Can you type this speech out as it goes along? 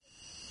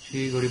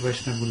Shri Gauri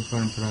Vaishnava Guru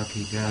Parampara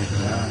ki jai,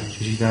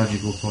 Shri Daji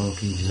Gopal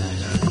ki jai,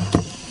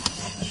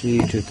 Shri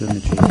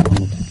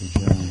Caitanya-caritamrta ki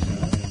jai,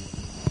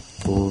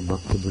 Gaur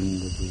Bhakta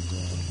Vrinda ki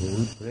jai,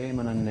 Gaur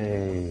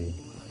Premanande.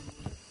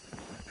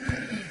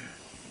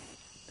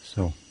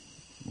 So,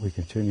 we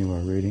continue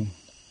our reading.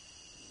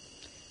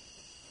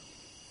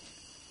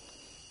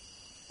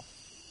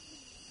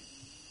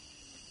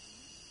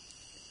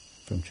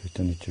 From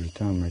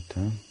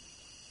Caitanya-caritamrta.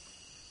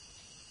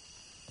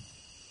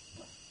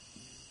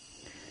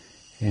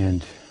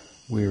 And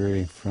we're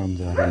reading from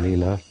the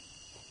Adi-lila,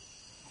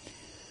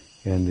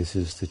 and this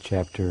is the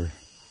chapter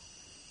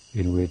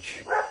in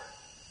which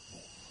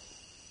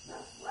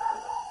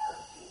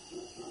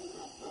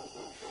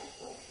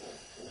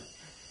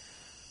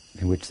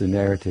the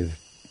narrative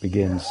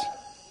begins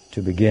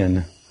to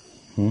begin.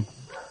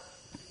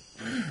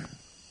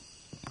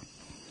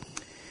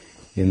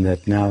 In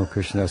that now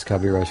Krishnadas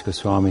Kaviraj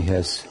Goswami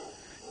has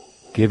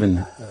given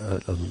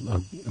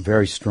a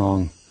very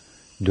strong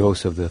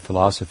dose of the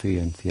philosophy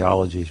and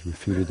theology. He's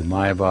refuted the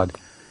Mayavad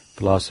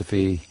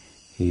philosophy.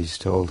 He's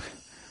told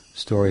the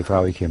story of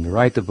how he came to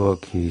write the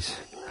book. He's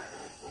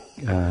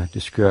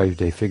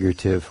described a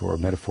figurative or a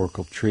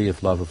metaphorical tree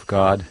of love of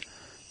God,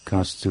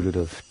 constituted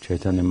of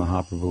Chaitanya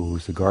Mahaprabhu,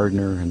 who's the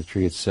gardener, and the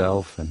tree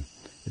itself, and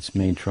its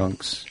main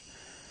trunks,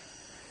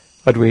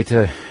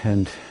 Advaita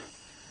and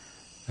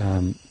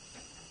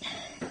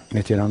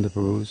Nityananda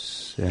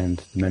Prabhus, and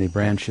the many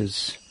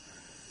branches,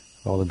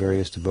 all the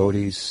various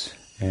devotees,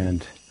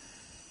 and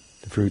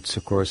the fruits,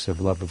 of course,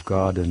 of love of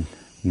God and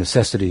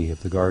necessity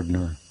of the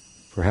gardener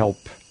for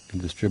help in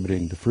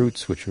distributing the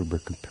fruits, which were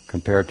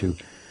compared to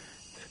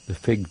the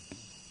fig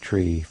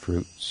tree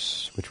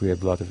fruits, which we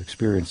have a lot of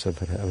experience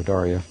of at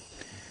Avadarya.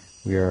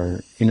 We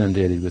are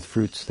inundated with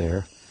fruits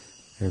there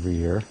every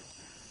year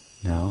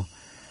now.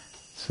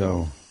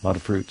 So, a lot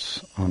of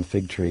fruits on the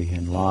fig tree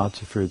and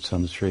lots of fruits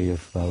on the tree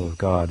of love of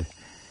God.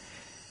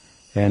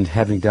 And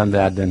having done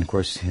that, then, of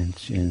course,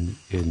 in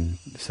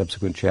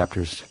subsequent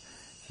chapters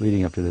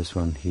leading up to this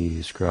one, he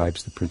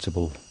describes the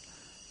principle,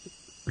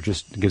 or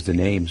just gives the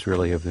names,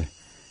 really, of the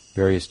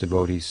various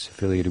devotees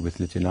affiliated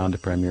with Nityananda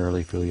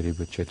primarily, affiliated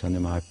with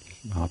Chaitanya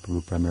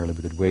Mahaprabhu primarily,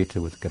 with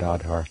Advaita, with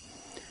Gadadhar,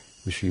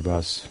 with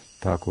Srivas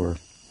Thakur.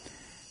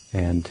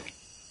 And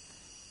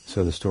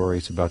so the story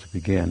is about to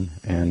begin,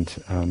 and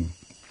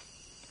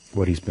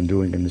what he's been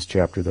doing in this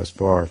chapter thus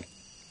far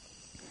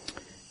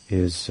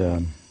is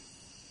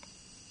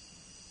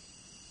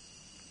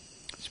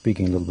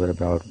speaking a little bit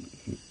about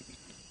the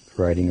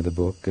writing of the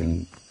book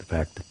and the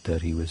fact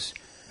that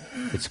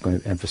it's going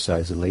to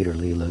emphasize the later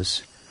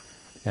Leelas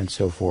and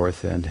so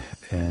forth, and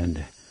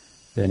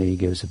then he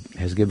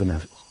has given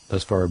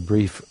thus far a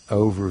very brief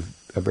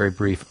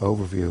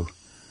overview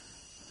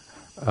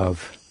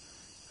of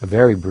a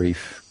very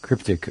brief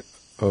cryptic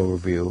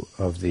overview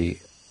of the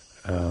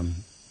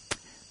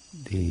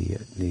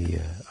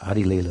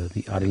Adi-lila.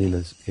 The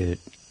Adi-lila, this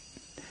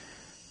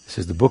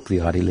is the book, the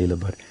Adi-lila,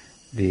 but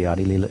the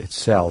Adi-lila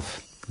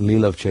itself,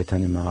 Lila of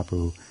Chaitanya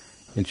Mahaprabhu,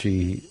 in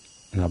Shri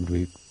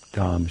Navadvip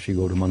Dham, Shri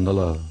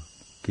Gaudamandala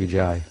Ki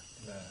Jai.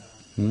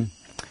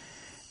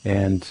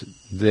 And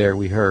there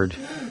we heard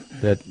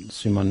that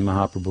Sriman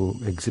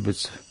Mahaprabhu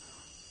exhibits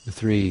the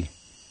three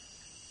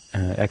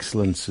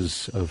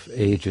excellences of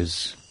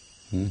ages,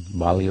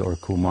 Balya or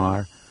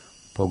Kumar,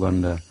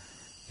 Poganda,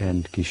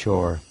 and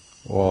Kishore,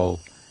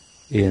 all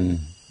in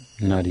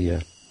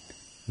Nadia,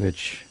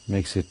 which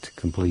makes it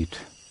complete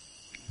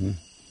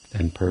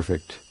and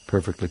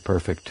perfectly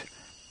perfect.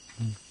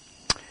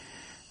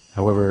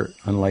 However,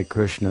 unlike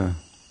Krishna,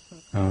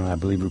 I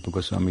believe Rupa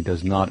Goswami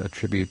does not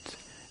attribute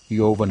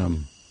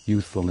yovanam,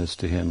 youthfulness,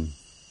 to him.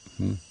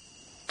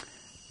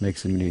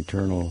 Makes him an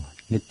eternal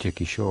Nitya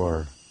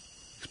Kishore,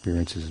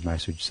 experiences, I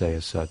should say,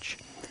 as such.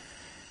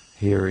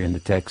 Here in the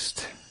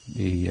text,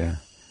 there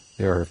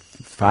are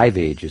 5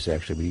 ages,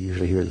 actually. We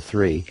usually hear the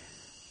 3.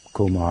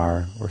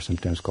 Kumar, or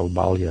sometimes called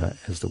Balya,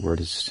 as the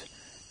word is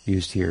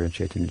used here in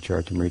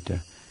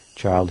Caitanya-caritamrta,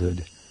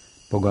 childhood,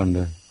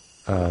 Poganda,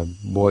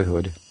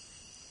 boyhood,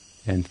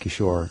 and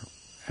Kishore,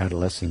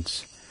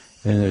 adolescence.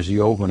 Then there's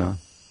Yovana,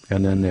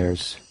 and then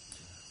there's,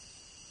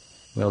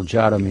 well,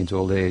 Jada means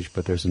old age,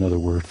 but there's another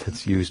word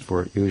that's used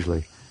for it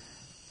usually.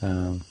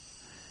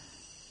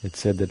 It's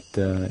said that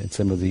in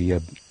some of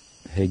the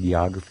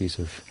hagiographies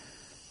of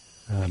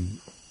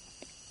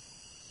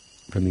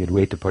from the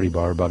Advaita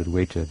Paribar about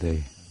Advaita,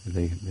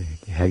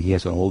 he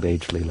has an old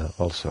age lila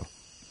also.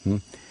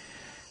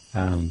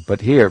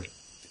 But here,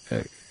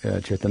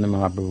 Chaitanya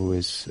Mahaprabhu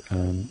is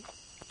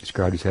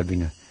described as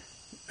having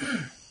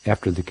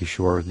after the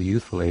Kishore, the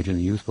youthful age, and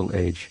the youthful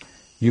age,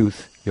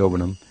 youth,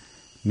 Yovanam,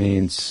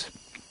 means,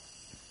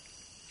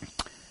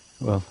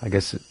 well, I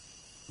guess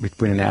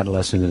between an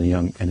adolescent and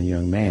a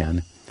young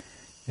man,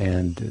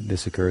 and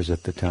this occurs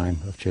at the time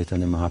of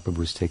Chaitanya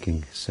Mahaprabhu's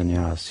taking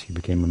sannyas. He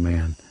became a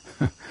man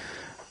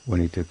when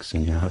he took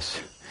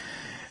sannyas,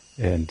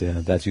 and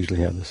that's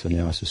usually how the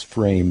sannyas is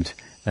framed.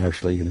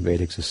 Actually, in the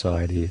Vedic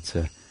society, it's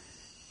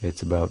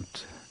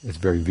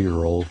very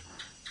virile,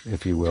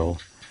 if you will.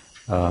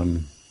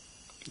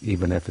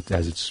 even if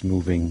as it's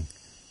moving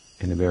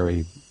in a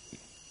very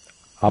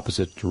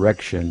opposite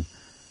direction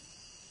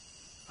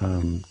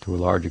to a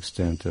large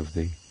extent of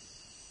the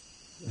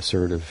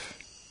assertive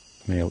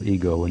male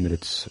ego, and that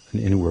it's an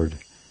inward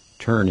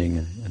turning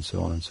and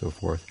so on and so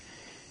forth.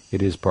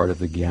 It is part of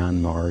the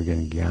Gyan Marg,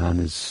 and Gyan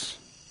is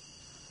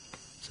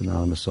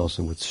synonymous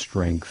also with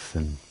strength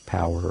and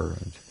power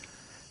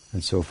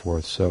and so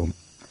forth. So,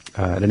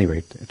 at any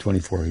rate, at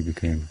 24 he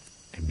became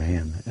a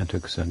man and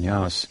took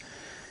sannyas,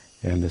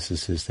 and this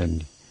is his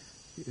then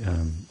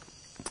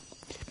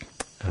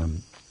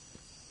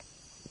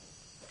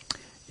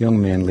young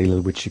man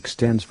Lila, which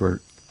extends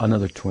for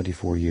another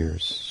 24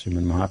 years.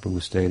 Srimad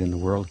Mahaprabhu stayed in the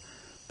world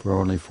for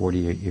only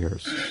 48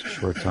 years,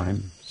 short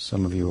time.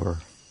 Some of you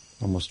are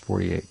almost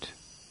 48,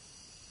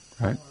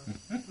 right?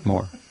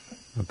 More.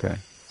 Okay.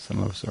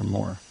 Some of us are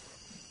more.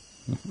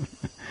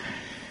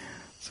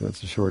 So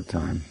it's a short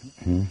time.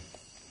 Mm-hmm.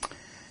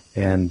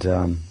 And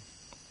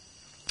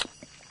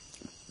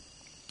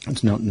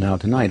now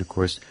tonight, of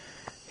course,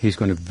 he's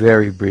going to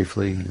very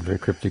briefly, in a very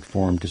cryptic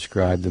form,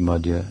 describe the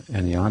Madhya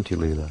and the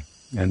Adi-lila.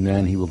 And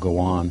then he will go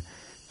on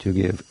to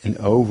give an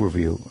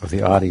overview of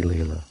the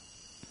Adi-lila.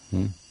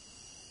 I'm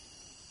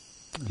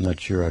not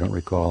sure, I don't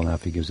recall now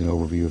if he gives an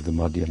overview of the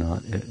Madhya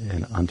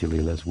and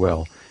Adi-lila as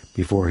well,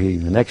 before he,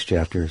 in the next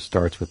chapter,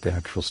 starts with the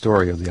actual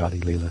story of the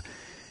Adi-lila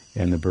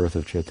and the birth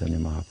of Chaitanya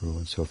Mahaprabhu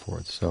and so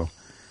forth. So,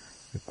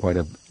 quite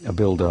a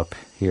build-up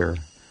here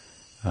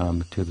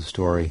to the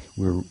story.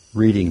 We're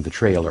reading the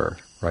trailer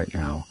right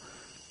now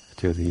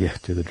to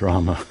the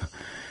drama,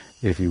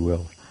 if you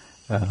will,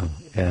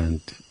 and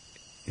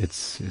it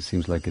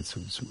seems like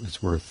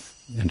it's worth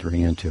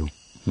entering into.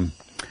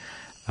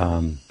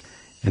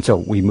 And so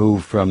we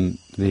move from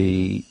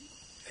the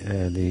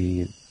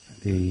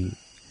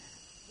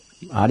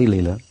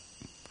Adi-lila,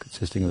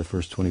 consisting of the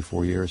first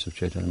 24 years of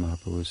Chaitanya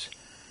Mahaprabhu's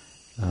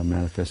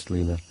manifest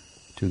lila,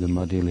 to the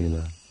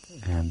Madhya-lila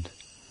and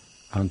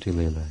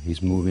Adi-lila.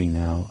 He's moving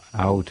now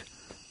out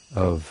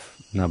of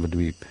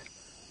Navadvip.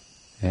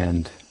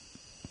 And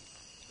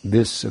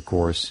this, of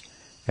course,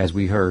 as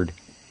we heard,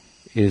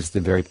 is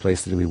the very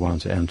place that we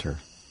want to enter.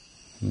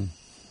 We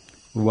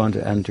want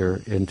to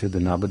enter into the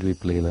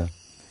Navadvip lila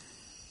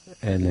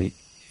in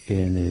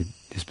the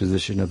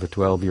disposition of a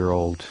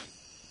 12-year-old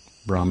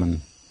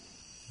Brahmin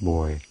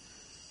boy,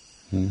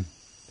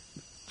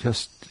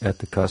 just at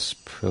the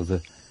cusp of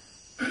the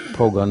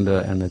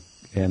Poganda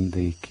and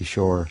the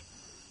Kishore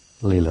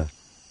Lila.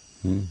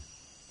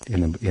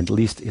 At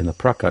least in the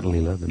Prakat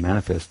Lila, the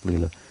manifest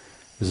Lila,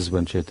 this is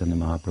when Chaitanya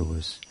Mahaprabhu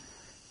was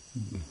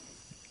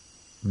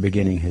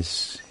beginning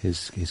his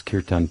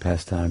kirtan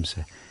pastimes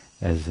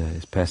as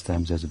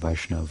a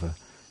Vaishnava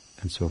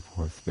and so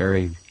forth.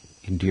 Very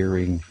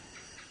endearing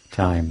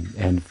time,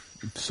 and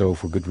so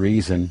for good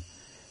reason.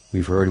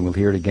 We've heard, and we'll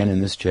hear it again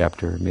in this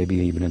chapter, maybe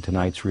even in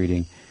tonight's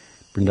reading,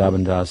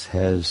 Vrindavan Das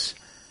has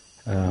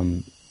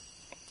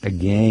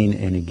again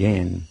and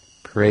again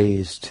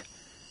praised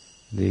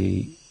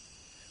the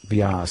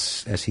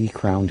Vyas as he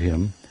crowned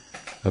him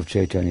of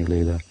Chaitanya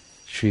Lila,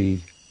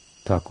 Sri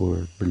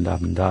Thakur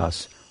Vrindavan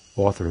Das,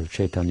 author of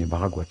Chaitanya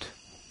Bhagavat.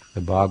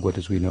 The Bhagavat,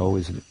 as we know,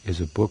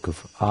 is a book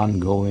of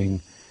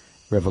ongoing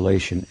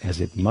revelation, as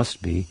it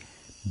must be,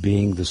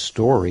 being the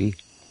story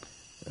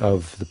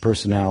of the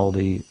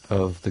personality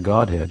of the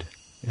Godhead,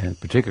 and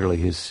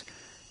particularly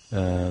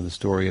the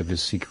story of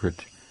his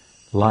secret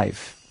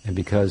life. And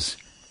because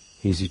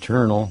he's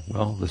eternal,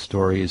 well, the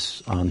story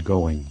is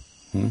ongoing.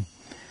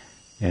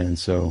 And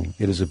so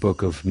it is a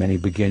book of many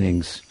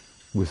beginnings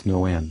with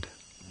no end.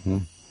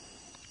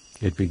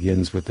 It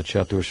begins with the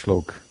Chatur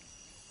Shlok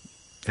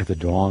at the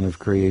dawn of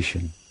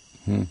creation.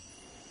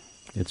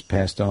 It's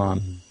passed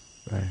on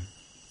by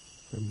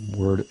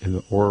word in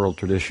the oral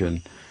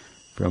tradition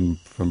from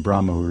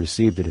Brahma, who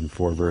received it in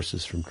 4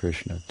 verses from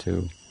Krishna,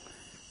 to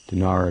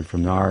Narad,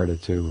 from Narada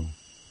to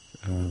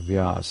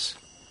Vyas,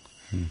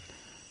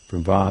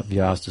 from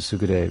Vyas to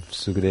Sukadev,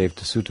 Sukadev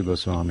to Sutta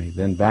Goswami,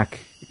 then back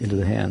into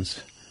the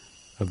hands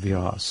of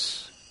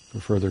Vyas for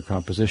further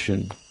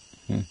composition,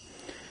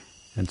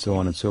 and so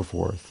on and so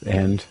forth,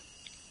 and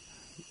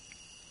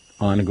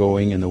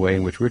ongoing in the way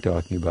in which we're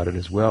talking about it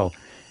as well,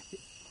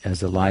 as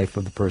the life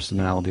of the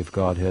personality of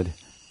Godhead.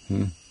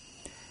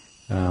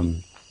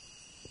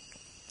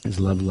 His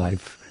love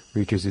life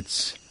reaches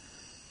its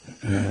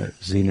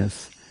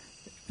zenith.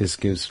 This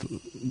gives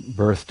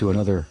birth to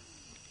another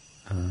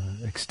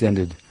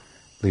extended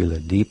Lila,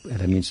 deep, and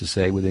that means to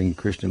say within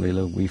Krishna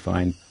Lila we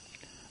find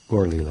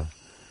Gaur Lila.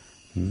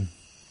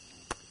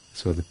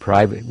 So the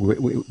private,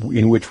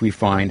 in which we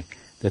find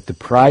that the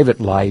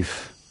private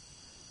life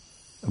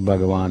of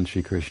Bhagavan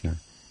Sri Krishna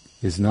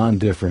is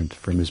non-different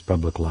from his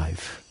public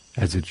life,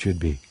 as it should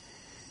be.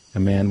 A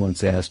man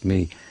once asked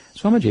me,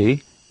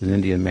 Swamiji, an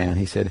Indian man,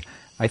 he said,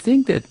 I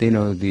think that,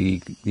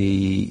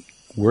 the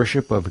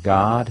worship of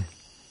God,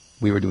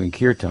 we were doing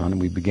kirtan,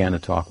 and we began a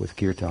talk with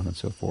kirtan and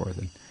so forth,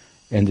 and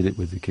ended it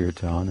with the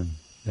kirtan, and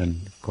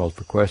then called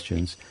for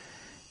questions.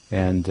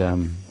 And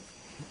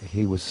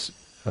he was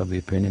of the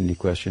opinion, he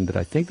questioned, that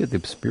I think that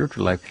the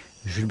spiritual life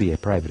It should be a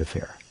private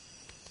affair.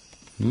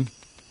 Hmm?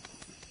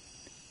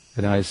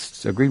 And I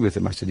agreed with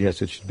him. I said,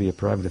 yes, it should be a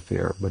private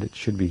affair, but it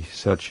should be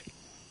such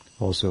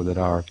also that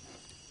our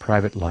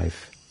private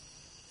life,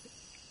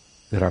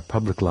 that our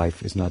public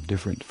life is not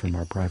different from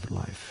our private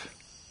life.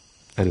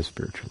 That is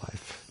spiritual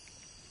life.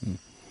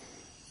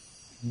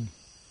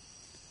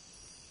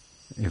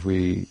 If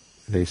we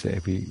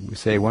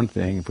say one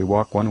thing, if we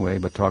walk one way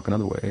but talk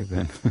another way,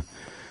 then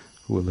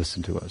who will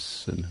listen to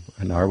us?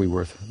 And are we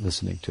worth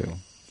listening to?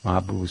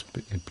 Mahaprabhu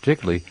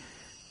particularly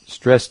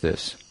stressed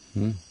this.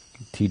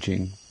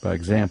 Teaching by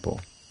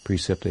example.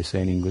 Precept, they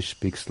say in English,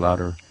 speaks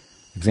louder.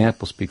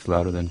 Example speaks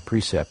louder than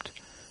precept.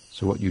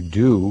 So what you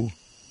do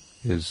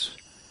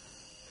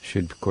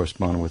should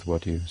correspond with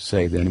what you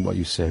say. Then what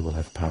you say will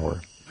have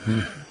power.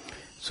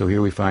 So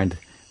here we find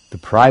the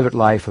private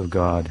life of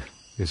God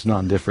is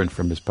non-different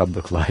from his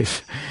public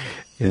life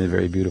in a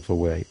very beautiful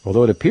way.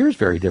 Although it appears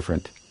very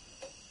different.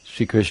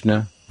 Sri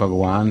Krishna,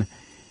 Bhagavan,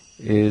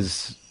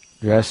 is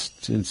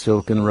dressed in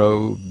silken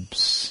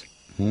robes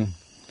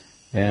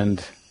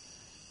and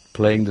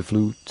playing the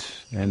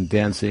flute and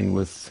dancing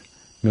with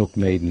milk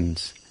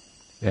maidens.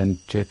 And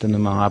Chaitanya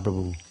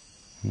Mahaprabhu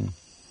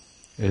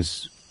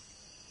is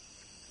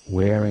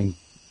wearing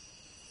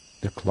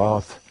the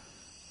cloth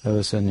of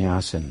a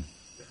sannyasin.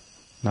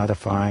 Not a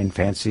fine,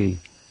 fancy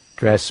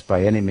dress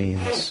by any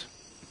means.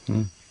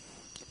 At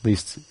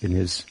least in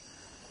his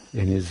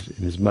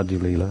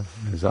Madhya-Lila,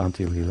 his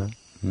Adi-lila.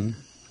 And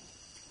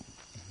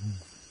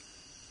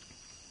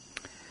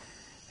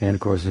of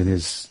course in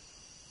his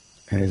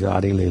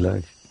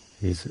Adi-lila,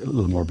 he's a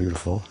little more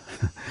beautiful,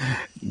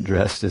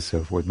 dressed and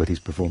so forth, but he's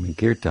performing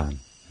kirtan,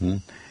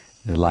 the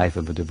life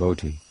of a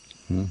devotee.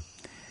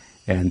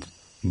 And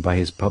by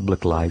his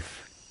public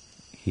life,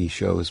 he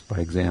shows, by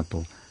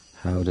example,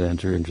 how to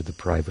enter into the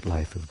private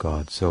life of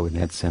God. So in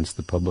that sense,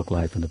 the public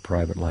life and the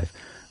private life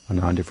are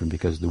non-different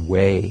because the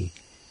way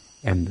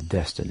and the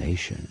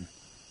destination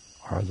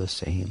are the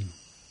same,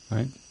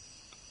 right?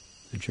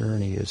 The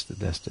journey is the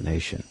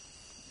destination.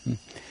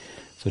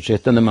 So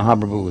Chaitanya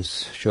Mahaprabhu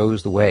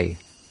shows the way.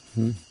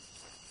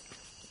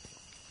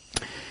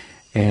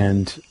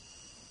 And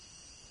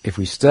if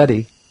we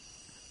study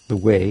the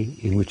way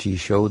in which he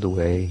showed the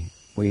way,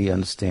 we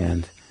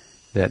understand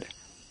that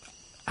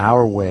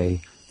our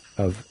way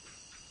of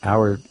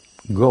our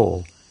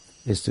goal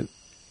is to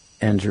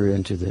enter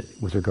into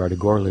with regard to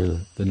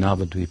Gaur-lila, the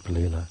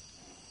Navadvipa-lila.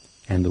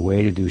 And the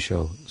way to do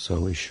so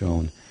is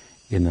shown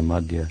in the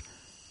Madhya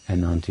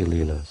and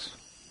Antya-lilas.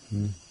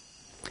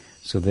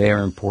 So they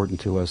are important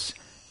to us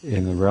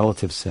in the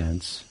relative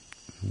sense,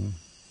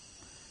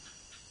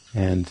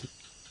 and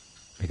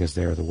because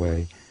they are the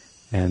way,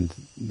 and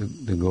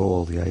the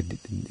goal, the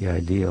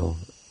ideal,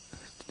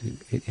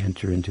 to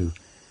enter into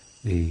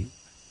the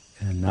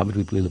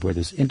Navadvipa-lila where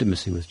there's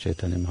intimacy with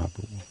Chaitanya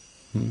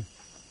Mahaprabhu.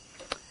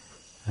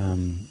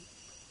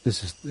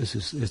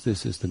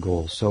 This is the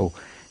goal. So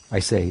I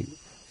say,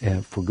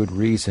 for good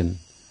reason,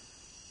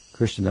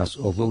 Krishnadas,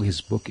 although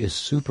his book is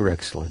super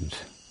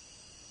excellent,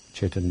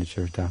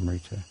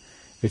 Caitanya-caritamrta,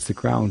 it's the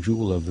crown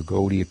jewel of the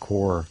Gaudiya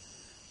core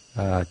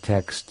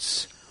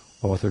texts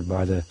authored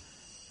by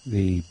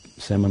the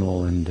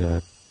seminal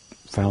and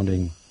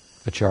founding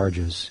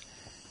acharyas.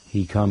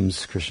 He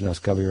comes,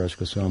 Krishnadas Kaviraj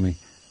Goswami,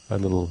 a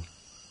little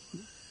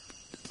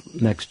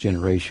next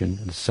generation,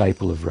 a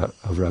disciple of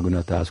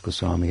Raghunath Das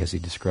Goswami, as he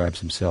describes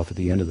himself at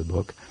the end of the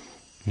book.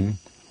 A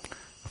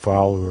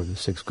follower of the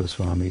six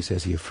Goswamis,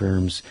 as he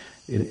affirms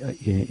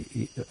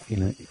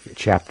in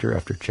chapter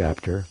after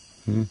chapter.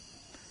 And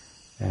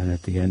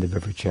at the end of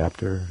every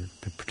chapter,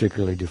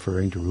 particularly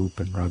deferring to Rup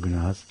and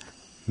Raghunath.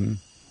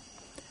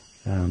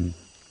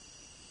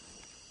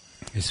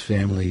 His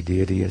family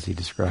deity, as he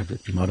described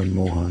it, Madan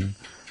Mohan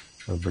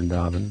of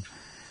Vrindavan.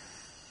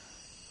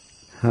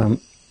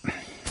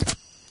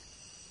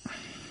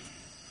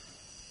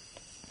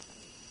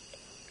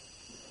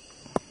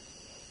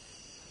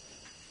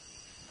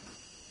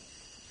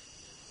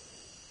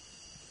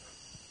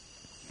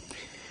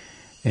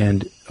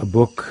 And a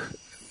book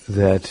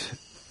that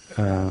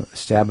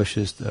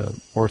establishes the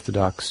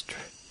orthodox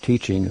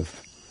teaching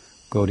of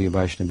Gaudiya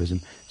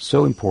Vaishnavism,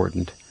 so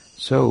important,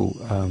 so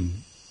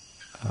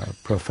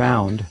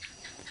profound,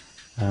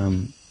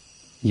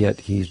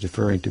 yet he's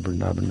deferring to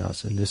Vrindavan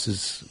Das, and this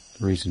is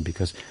the reason,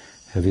 because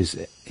of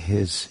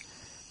his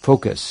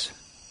focus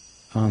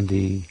on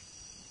the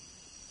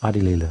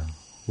Adi-lila,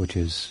 which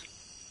is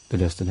the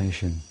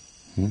destination.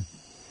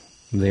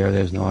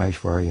 There's no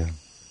Aishvarya.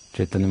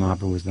 Chaitanya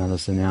Mahaprabhu is not a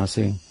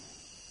sannyasi.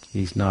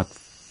 He's not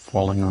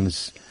falling on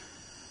his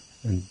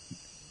and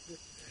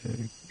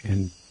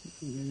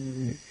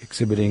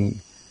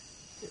exhibiting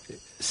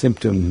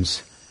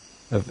symptoms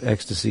of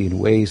ecstasy in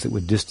ways that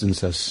would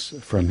distance us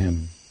from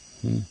him.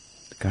 The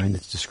kind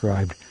that's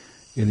described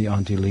in the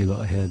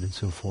Antya-lila ahead and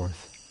so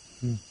forth.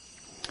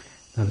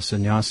 Not a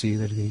sannyasi,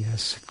 that he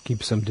has to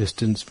keep some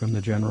distance from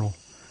the general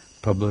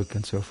public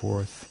and so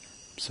forth.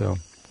 So,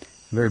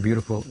 very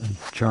beautiful and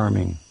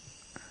charming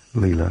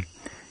lila.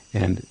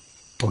 And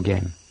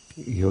again,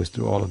 He goes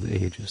through all of the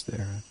ages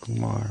there,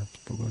 Kumar,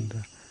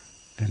 Pugunda,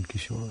 and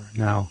Kishore.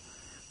 Now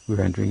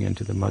we're entering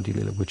into the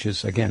Madhya-Lila, which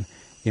is, again,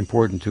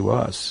 important to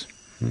us,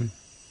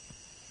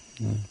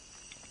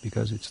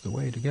 because it's the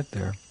way to get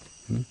there.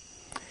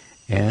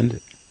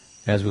 And,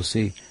 as we'll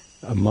see,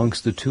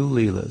 amongst the two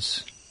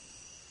Leelas,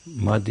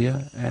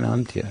 Madhya and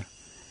Antya,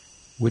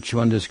 which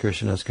one does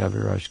Krishnadas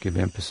Kaviraj give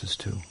emphasis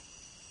to?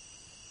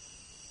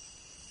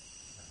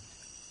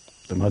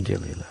 The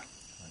Madhya-Lila.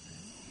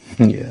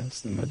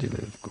 Yes, the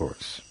Madhya-Lila, of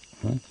course.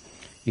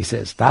 He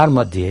says, Tar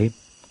Madhye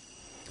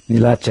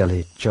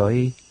Nilachale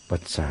Choi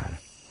Patsar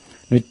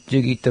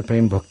Nritya Gita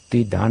Prem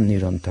Bhakti Dan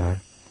Nirantar.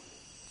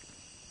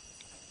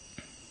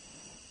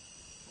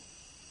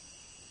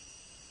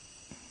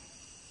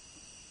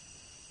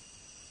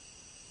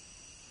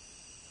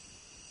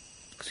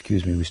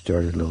 Excuse me, we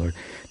started a little early.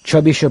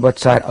 Chabisha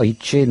Batsar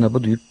Aiche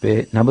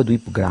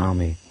Nabadvip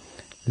Grame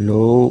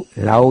Lo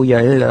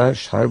Lauyalla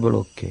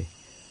Sarvaloke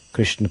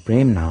Krishna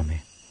Prem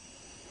Name.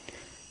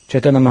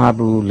 Chaitanya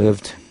Mahaprabhu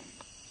lived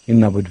in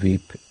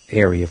Navadvip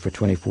area for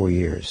 24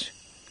 years.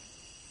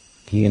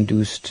 He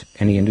induced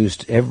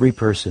every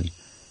person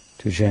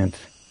to chant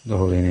the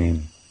holy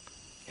name,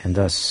 and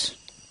thus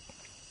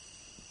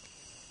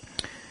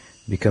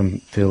become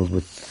filled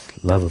with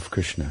love of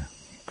Krishna,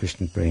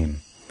 Krishna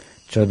Prem.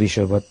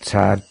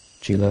 Chabishavatsar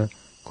Chila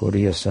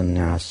Koriya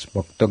Sanyas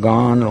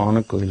Bhaktagan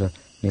Ranakoila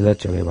Nila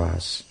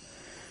Chalevas.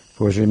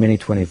 For his remaining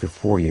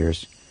 24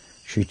 years,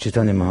 Sri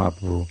Chaitanya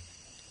Mahaprabhu,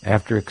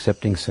 after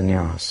accepting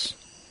sannyas,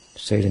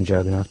 stayed in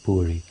Jagannath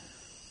Puri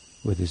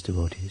with his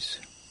devotees.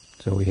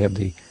 So we have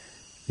the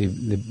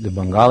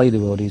Bengali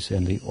devotees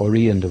and the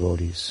Oriyan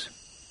devotees,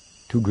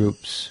 two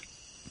groups.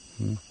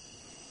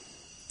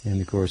 And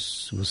of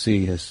course, we'll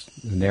see as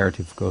the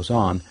narrative goes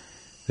on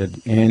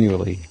that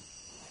annually,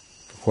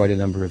 for quite a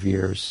number of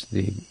years,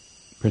 the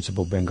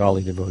principal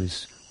Bengali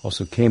devotees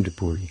also came to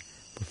Puri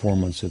for 4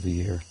 months of the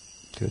year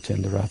to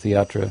attend the Rath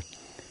Yatra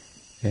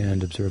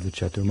and observe the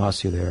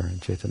Chaturmasya there in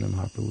Chaitanya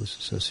Mahaprabhu's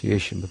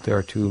association. But there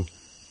are two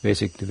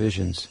basic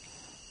divisions,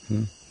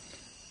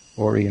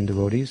 Oriyan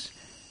devotees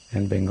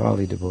and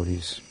Bengali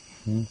devotees.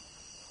 It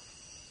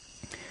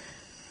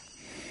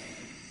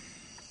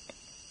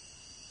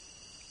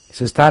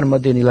says, Tar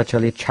Madhya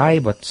Nilachale Chai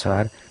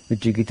Vatsar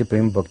Nitya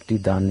Prem Bhakti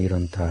Dan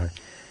Nirantar.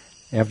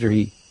 After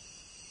he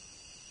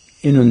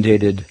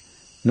inundated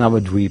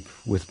Navadvip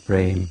with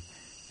prem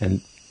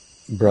and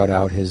brought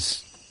out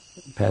his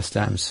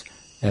pastimes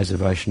as a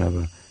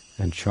Vaishnava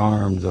and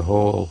charmed the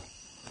whole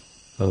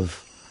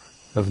of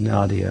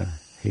Nadia,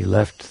 he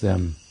left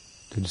them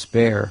to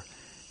despair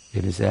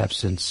in his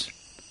absence.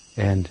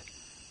 And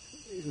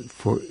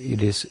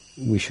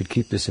we should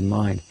keep this in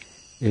mind.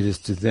 It is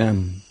to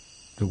them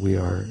that we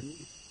are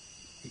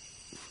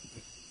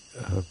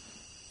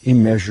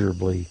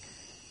immeasurably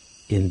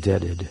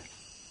indebted.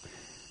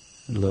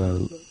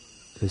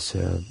 This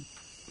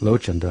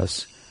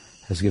Lochandas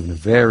has given a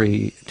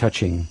very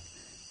touching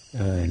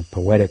and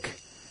poetic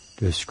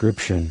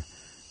description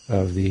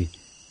of the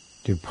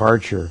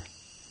departure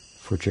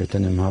for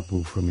Chaitanya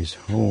Mahaprabhu from his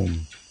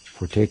home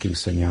for taking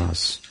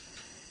sannyas,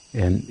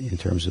 and in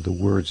terms of the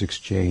words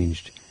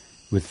exchanged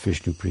with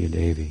Vishnu Priya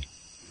Devi.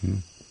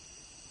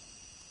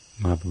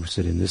 Mahaprabhu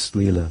said, in this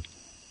Leela,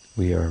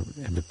 we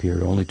have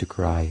appeared only to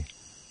cry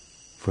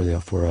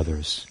for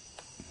others.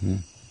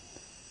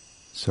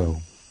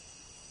 So,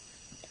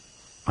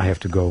 I have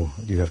to go,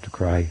 you have to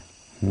cry,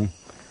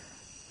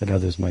 that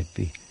others might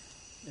be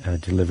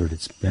delivered.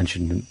 It's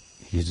mentioned,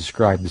 he's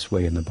described this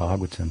way in the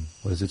Bhagavatam.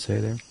 What does it say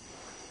there?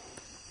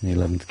 In the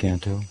 11th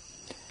canto.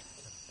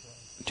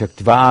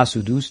 Chaktva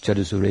sudus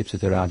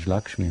chadusurepsita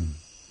rajlakshmim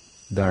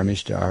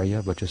dharmishta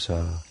arya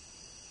vachasa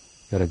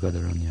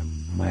yaragadharanyam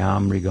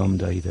mayam rigam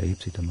daita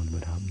ipsitam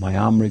advadha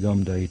mayam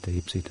rigam daita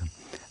ipsitam.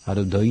 Out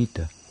of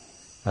daita,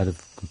 out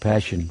of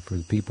compassion for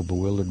the people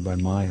bewildered by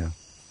Maya,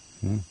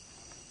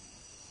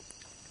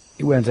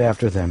 he went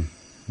after them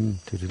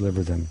to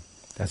deliver them.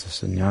 That's a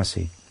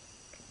sannyasi.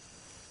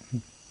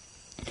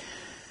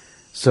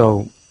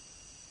 So,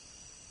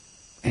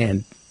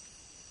 and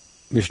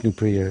Vishnu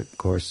Priya, of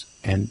course,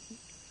 and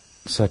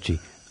Sachi,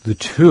 the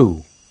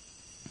two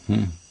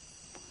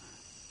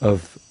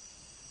of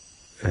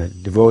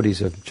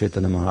devotees of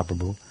Chaitanya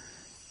Mahaprabhu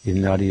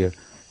in Nadia,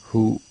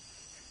 who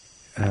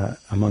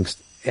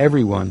amongst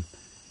everyone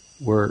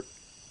were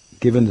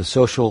given the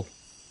social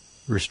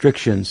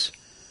restrictions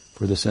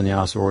for the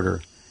sannyas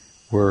order,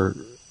 were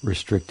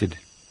restricted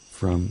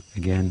from,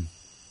 again,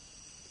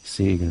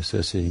 seeing and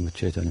associating with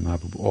Chaitanya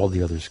Mahaprabhu. All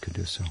the others could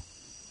do so.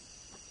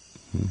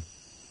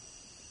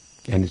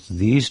 And it's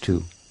these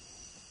two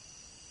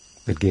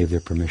that gave their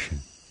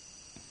permission.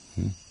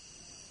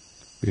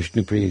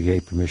 Vishnu Priya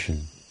gave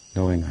permission,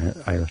 knowing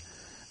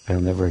I'll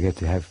never get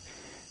to have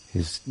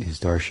his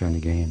darshan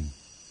again.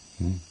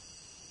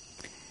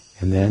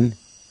 And then,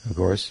 of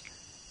course,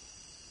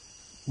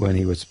 when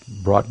he was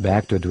brought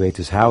back to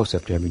Advaita's house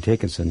after having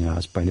taken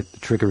sannyas by the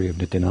trickery of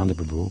Nityananda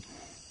Prabhu,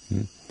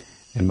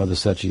 and Mother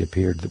Sachi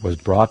appeared, that was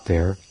brought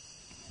there,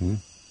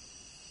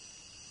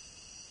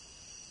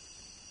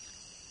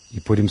 he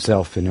put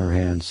himself in her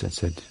hands and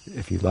said,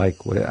 if you like,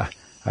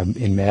 I'm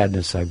in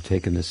madness, I've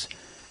taken this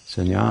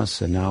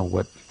sannyas, and now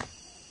what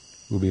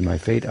will be my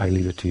fate? I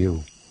leave it to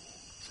you.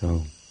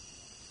 So,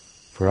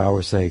 for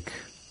our sake,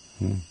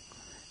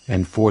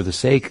 and for the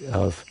sake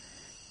of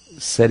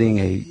setting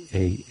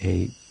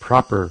a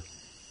proper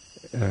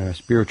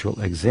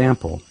spiritual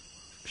example,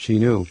 she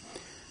knew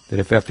that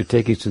if after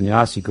taking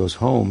sannyas he goes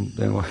home,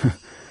 then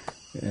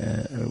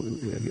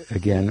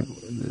again,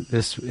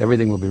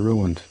 everything will be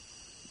ruined.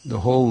 The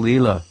whole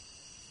Lila,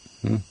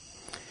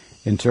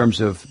 in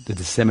terms of the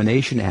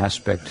dissemination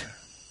aspect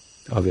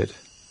of it,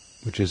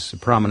 which is a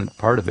prominent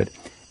part of it,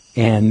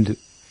 and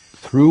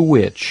through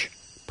which,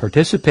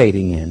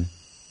 participating in,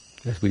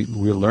 as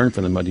we'll learn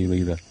from the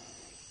Madhya-Lila,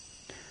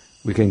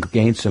 we can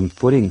gain some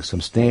footing,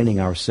 some standing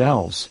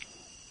ourselves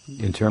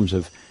in terms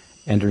of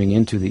entering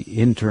into the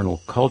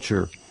internal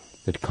culture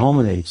that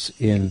culminates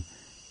in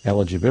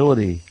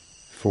eligibility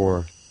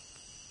for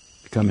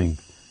becoming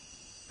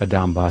a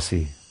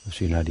Dambasi of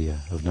Srinadia,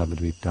 of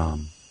Navadvip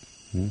Dham.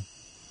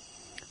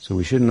 So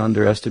we shouldn't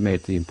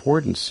underestimate the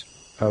importance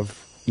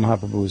of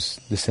Mahaprabhu's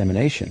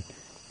dissemination.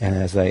 And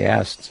as I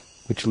asked,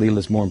 which Leela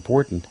is more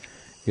important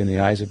in the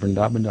eyes of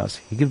Vrindavan Das,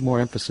 he gives more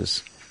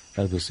emphasis,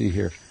 as we'll see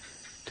here,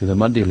 to the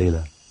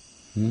Madhya-Lila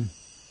than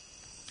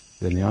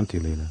the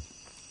Anti-Lila.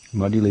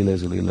 Madhya-Lila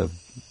is a Lila of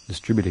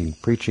distributing,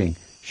 preaching,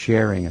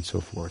 sharing, and so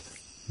forth.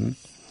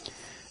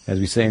 As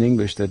we say in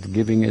English, that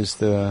giving is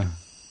the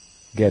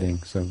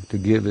getting, so to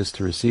give is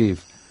to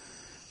receive.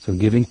 So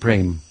giving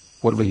prem,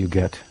 what will you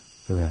get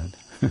for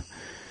that?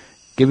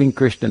 Giving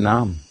Krishna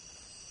Nam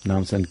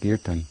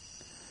Sankirtan,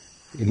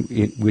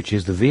 which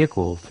is the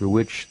vehicle through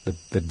which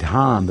the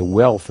dhan, the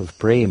wealth of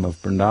prem,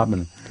 of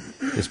Vrindavan,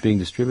 is being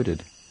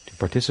distributed. To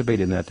participate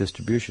in that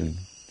distribution,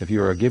 if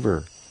you are a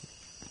giver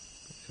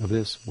of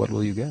this, what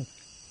will you get?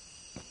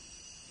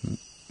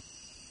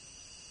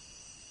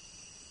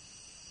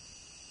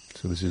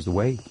 So this is the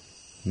way.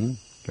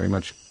 Very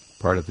much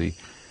part of the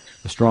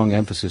strong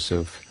emphasis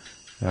of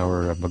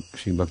our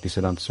Sri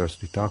Bhaktisiddhanta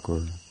Saraswati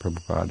Thakur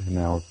Prabhupada, and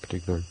our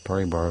particular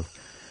Paribar of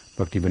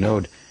Bhakti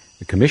Vinod.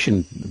 The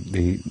commission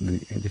the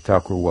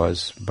Thakur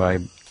was by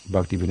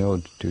Bhakti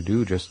Vinod to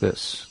do just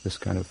this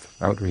kind of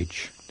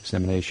outreach,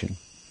 dissemination.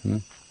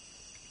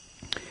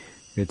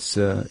 It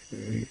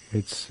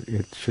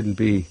shouldn't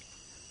be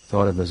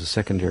thought of as a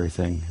secondary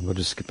thing. We'll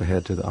just skip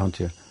ahead to the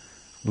Antya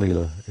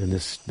Lila in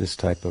this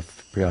type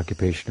of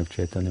preoccupation of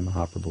Chaitanya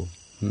Mahaprabhu.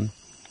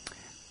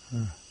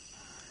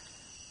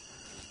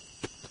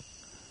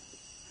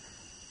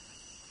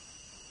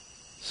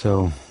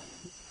 So,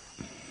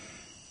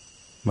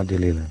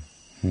 Madhya-Lila,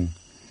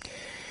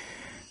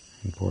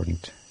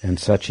 important. And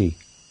Sachi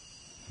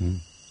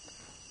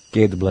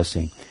gave the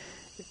blessing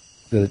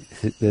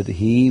that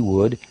he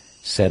would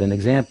set an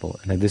example.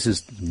 And this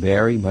is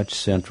very much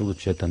central to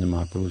Chaitanya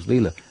Mahaprabhu's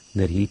Lila,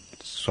 that he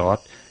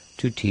sought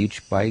to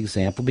teach by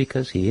example,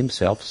 because he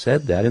himself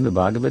said that in the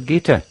Bhagavad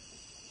Gita.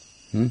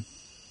 When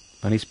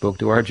he spoke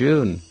to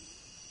Arjuna,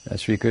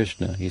 as Sri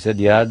Krishna, he said,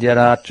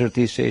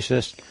 Yadyaracharti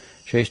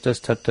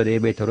sheshtas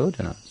tattarebe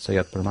tarodana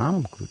sayat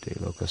pramanam krute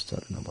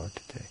lokastarana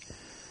vartate.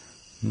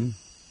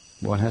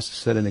 One has to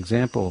set an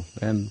example,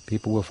 and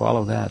people will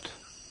follow that.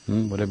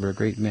 Whatever a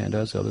great man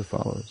does, others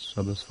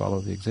follow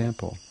the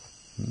example.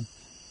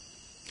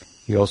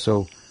 He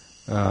also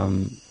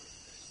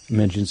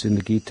mentions in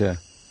the Gita,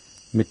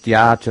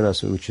 Mityachara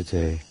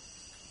Uchate.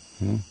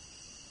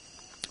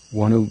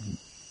 One who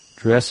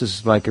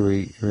dresses like a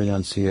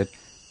renunciate,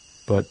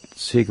 but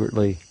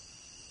secretly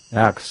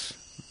acts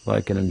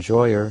like an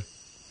enjoyer.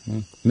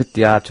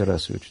 Mityachara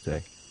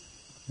Uchate.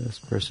 This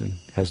person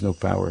has no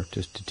power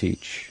just to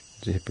teach.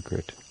 He's a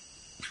hypocrite.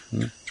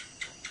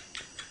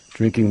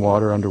 Drinking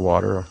water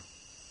underwater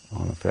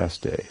on a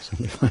fast day,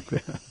 something like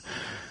that.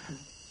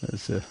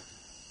 That's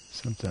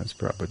sometimes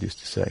Prabhupada used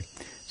to say.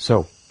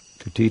 So,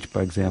 to teach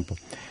by example.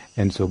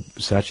 And so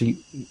Sachi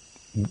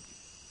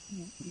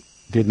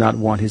did not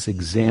want his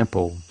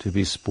example to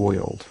be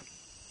spoiled.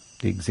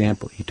 The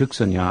example, he took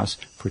sannyas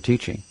for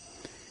teaching.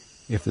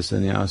 If the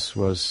sannyas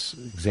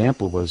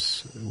example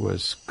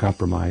was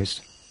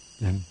compromised,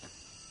 then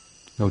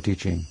no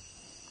teaching,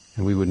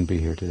 and we wouldn't be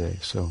here today.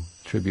 So,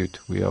 tribute,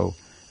 we owe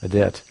a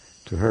debt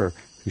to her,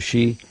 who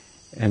she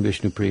and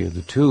Vishnupriya,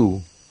 the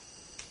two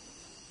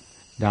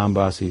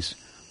Dambasis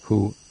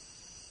who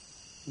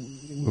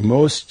were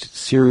most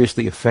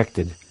seriously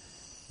affected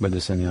by the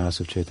sannyas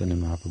of Chaitanya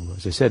Mahaprabhu.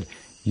 As I said,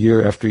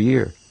 year after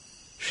year,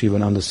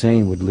 Shivananda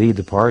Sen would lead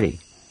the party,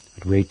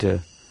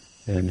 Advaita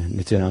and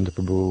Nityananda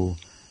Prabhu,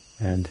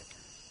 and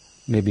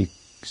maybe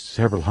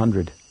several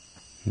hundred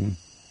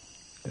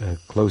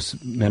close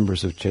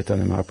members of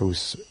Chaitanya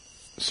Mahaprabhu's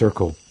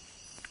circle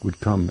would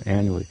come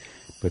annually.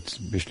 But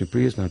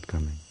Vishnupriya is not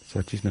coming.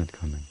 Sachi's not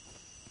coming.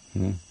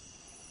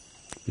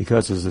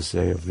 Because, as I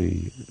say, of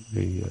the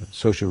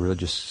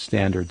social-religious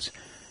standards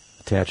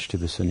attached to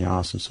the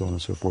sannyas and so on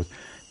and so forth,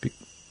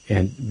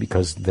 and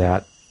because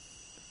that,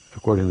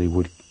 accordingly,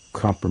 would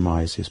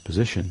compromise his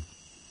position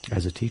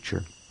as a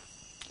teacher.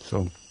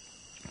 So,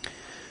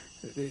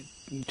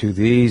 to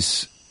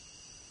these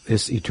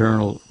this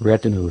eternal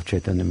retinue of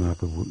Chaitanya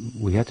Mahaprabhu,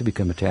 we have to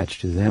become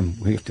attached to them.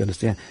 We have to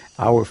understand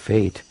our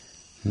fate,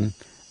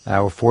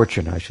 our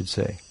fortune, I should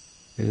say,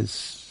 is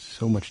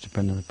so much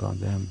dependent upon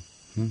them.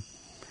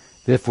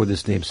 Therefore,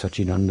 this name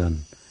Sachinandan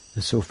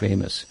is so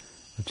famous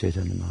of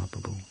Chaitanya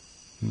Mahaprabhu.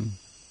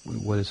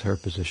 What is her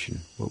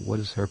position? What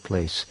is her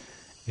place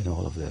in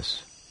all of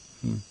this?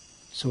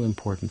 So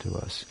important to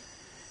us.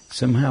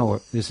 Somehow,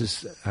 this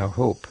is our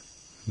hope.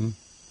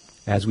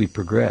 As we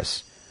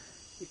progress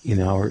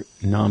in our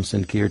Nam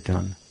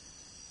Sankirtan,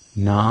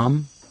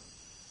 Nam,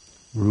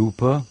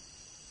 Rupa,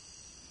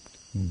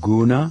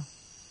 Guna,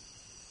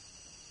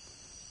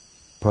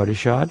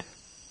 Parishad,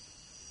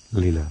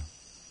 Lila.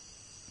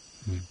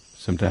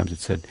 Sometimes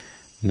it's said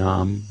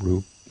Nam,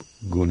 Rup,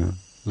 Guna,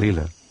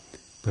 Lila.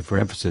 But for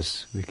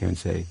emphasis, we can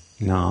say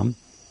Nam,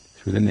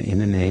 in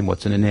the name.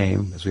 What's in the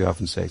name? As we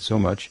often say so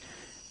much.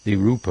 The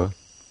Rupa,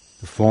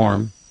 the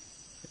form,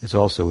 is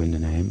also in the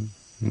name.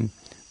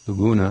 The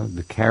Guna,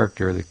 the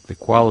character, the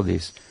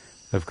qualities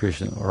of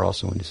Krishna are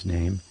also in his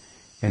name.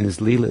 And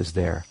his Lila is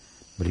there.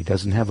 But he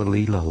doesn't have a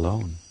Lila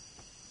alone.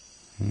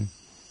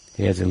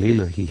 He has a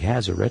Lila, he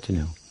has a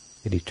retinue,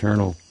 an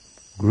eternal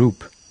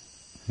group.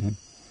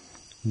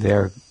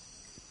 They're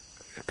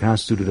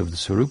constituted of the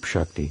Sarup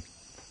Shakti,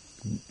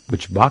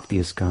 which Bhakti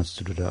is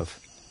constituted of.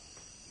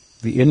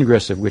 The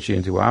ingress of which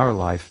into our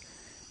life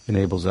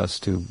enables us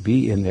to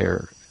be in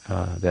their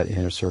that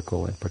inner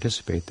circle and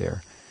participate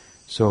there.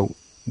 So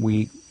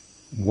we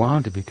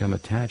want to become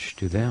attached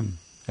to them.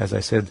 As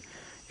I said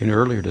in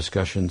earlier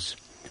discussions,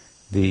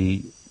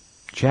 the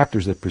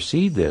chapters that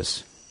precede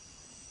this,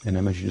 and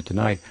I mentioned it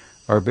tonight,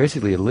 are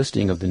basically a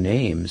listing of the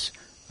names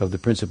of the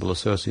principal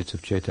associates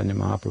of Chaitanya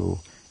Mahaprabhu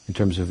in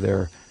terms of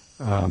their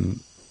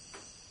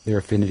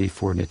affinity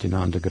for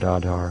Nityananda,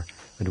 Gadadhar,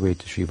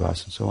 Advaita,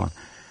 Srivas, and so on.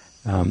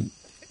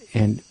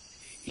 And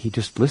he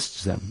just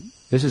lists them.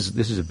 This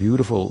is a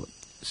beautiful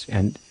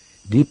and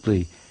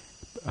deeply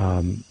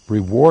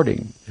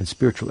rewarding and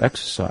spiritual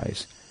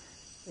exercise,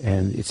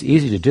 and it's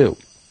easy to do,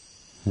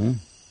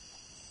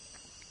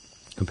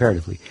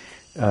 comparatively,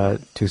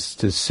 to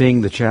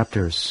sing the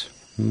chapters,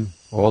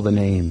 all the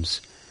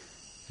names.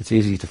 It's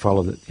easy to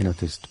follow to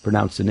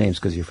pronounce the names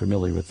because you're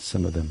familiar with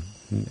some of them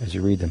as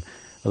you read them.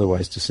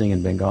 Otherwise, to sing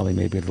in Bengali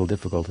may be a little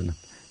difficult, and I'm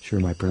sure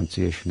my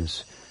pronunciation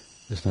is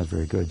not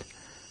very good.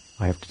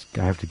 I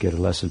have to get a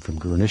lesson from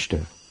Guru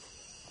Nishta.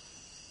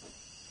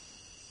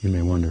 You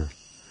may wonder.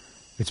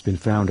 It's been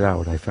found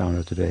out, I found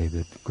out today,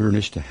 that Guru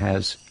Nishta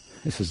has,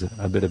 this is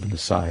a bit of an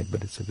aside,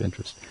 but it's of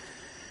interest,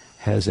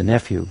 has a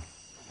nephew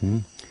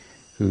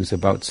who's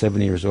about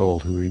 7 years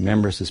old, who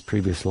remembers his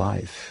previous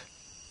life.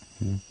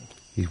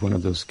 He's one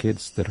of those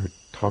kids that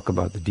talk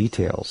about the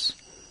details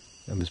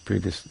of his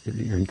previous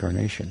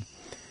incarnation.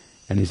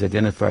 And he's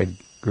identified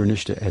Guru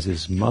Nishta as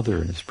his mother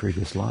in his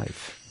previous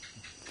life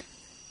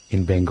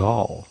in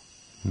Bengal.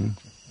 And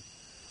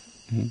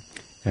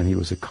he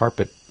was a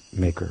carpet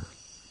maker.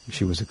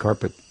 She was a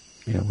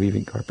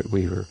weaving carpet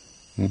weaver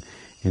in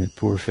a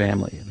poor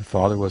family. And the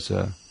father was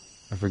an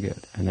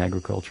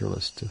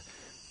agriculturalist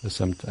of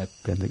some type.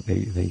 And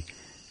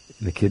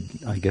the kid,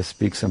 I guess,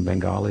 speaks some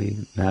Bengali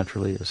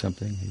naturally or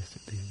something. He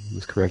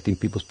was correcting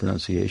people's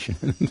pronunciation.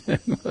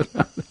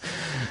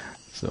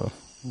 So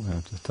we'll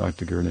have to talk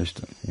to Guru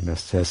Nishta. He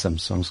must have some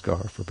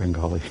sanskar for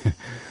Bengali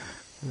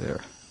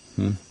there.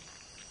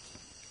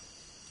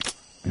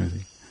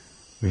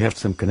 We have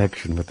some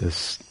connection with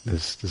this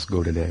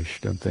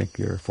Gaudadesh. Don't think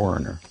you're a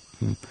foreigner.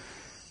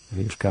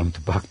 You've come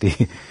to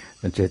Bhakti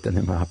and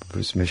Chaitanya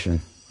Mahaprabhu's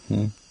mission.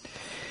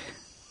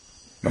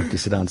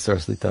 Bhaktisiddhanta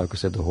Saraswati Thakur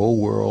said the whole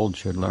world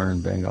should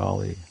learn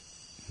Bengali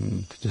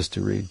just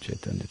to read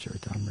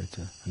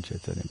Caitanya-caritamrta and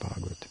Chaitanya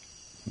Bhagavat.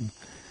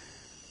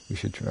 We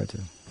should try to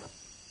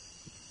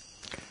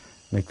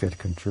make that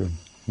come true.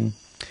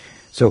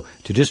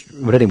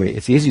 But anyway,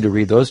 it's easy to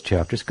read those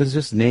chapters because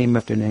it's just name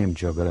after name.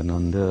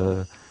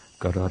 Jagadananda,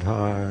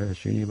 Gadadhar,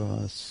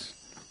 Srinivas,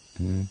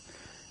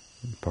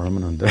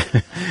 Paramananda,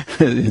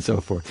 and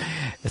so forth.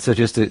 And so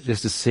just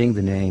to sing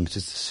the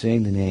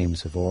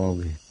names, of all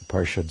the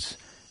Parshads,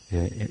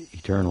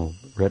 eternal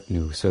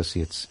retinue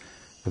associates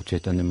of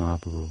Chaitanya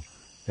Mahaprabhu.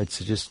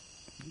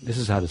 This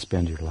is how to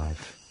spend your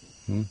life.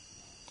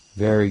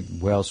 Very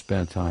well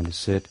spent time to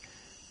sit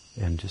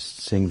and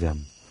just sing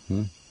them.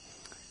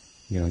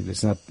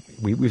 It's not.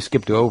 We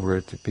skipped over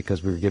it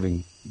because we were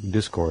giving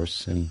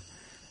discourse, and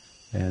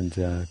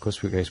of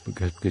course we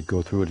could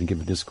go through it and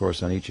give a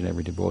discourse on each and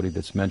every devotee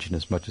that's mentioned,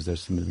 as much as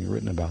there's something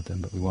written about them.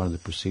 But we wanted to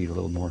proceed a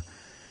little more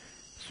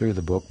through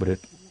the book. But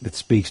it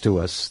speaks to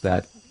us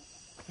that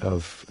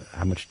of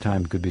how much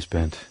time could be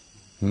spent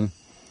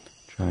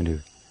trying to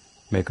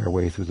make our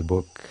way through the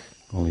book,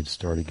 only to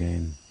start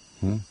again.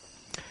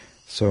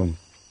 So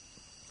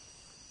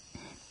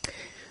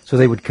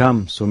they would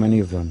come, so many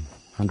of them,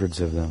 hundreds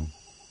of them,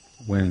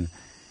 when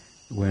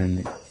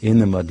in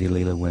the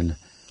Madhya-Lila, when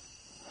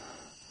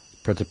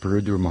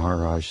Prataparudra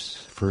Maharaj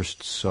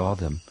first saw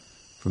them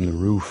from the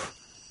roof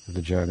of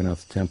the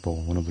Jagannath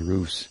temple, one of the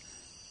roofs,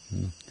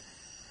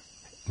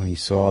 when he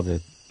saw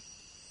that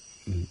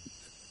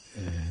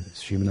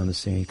Srimananda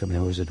Singh coming.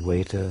 There was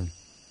Advaita,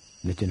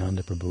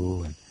 Nityananda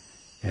Prabhu,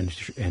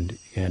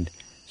 and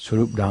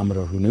Swarup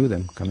Damodar, who knew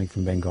them, coming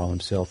from Bengal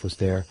himself, was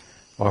there,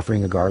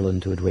 offering a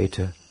garland to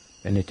Advaita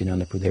and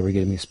Nityananda Prabhu. They were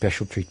giving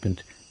special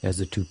treatment as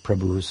the two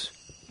Prabhus.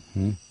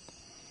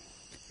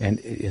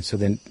 And so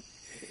then,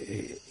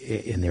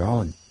 and they're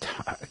all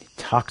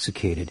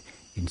intoxicated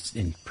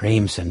in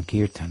Prem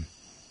Sankirtan.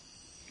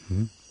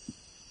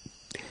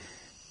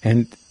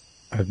 And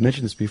I've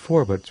mentioned this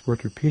before, but it's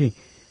worth repeating.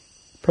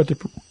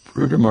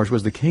 Prataparudra Maharaj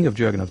was the king of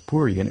Jagannath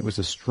Puri, and it was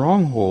a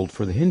stronghold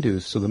for the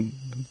Hindus, so the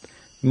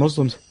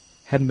Muslims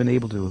hadn't been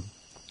able to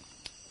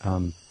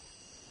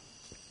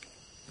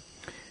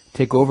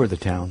take over the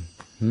town.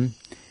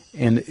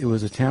 And it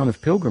was a town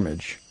of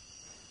pilgrimage.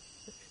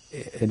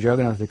 And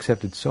Jagannath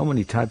accepted so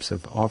many types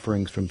of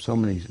offerings from so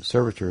many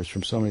servitors,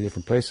 from so many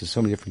different places,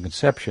 so many different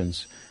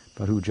conceptions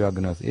about who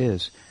Jagannath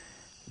is,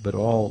 but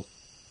all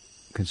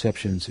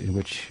conceptions in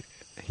which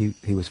he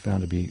was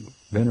found to be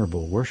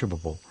venerable,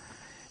 worshipable.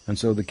 And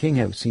so the king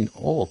had seen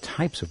all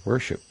types of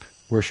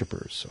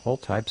worshippers, all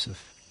types of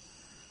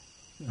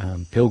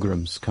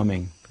pilgrims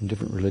coming from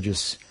different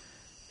religious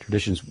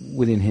traditions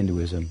within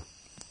Hinduism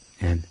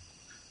and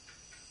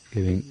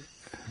giving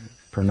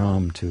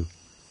pranam to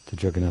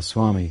Jagannath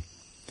Swami.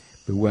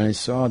 But when I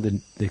saw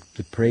the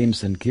Prem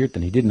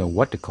Sankirtan, he didn't know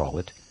what to call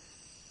it.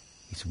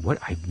 He said, "What?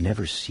 I've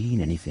never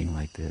seen anything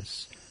like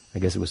this." I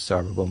guess it was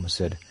Sarvabhauma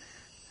said,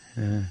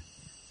 what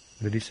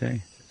did he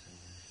say?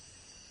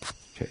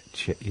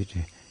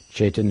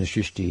 Chaitanya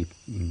Shrishti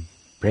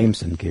Prem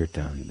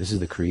Sankirtan. This is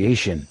the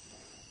creation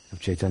of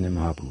Chaitanya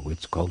Mahaprabhu.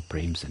 It's called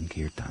Prem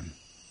Sankirtan.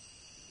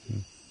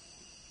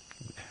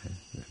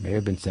 It may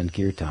have been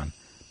Sankirtan,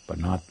 but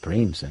not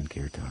Prem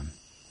Sankirtan.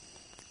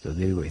 So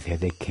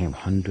they came,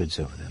 hundreds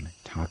of them,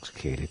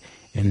 intoxicated,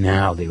 and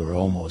now they were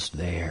almost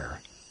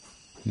there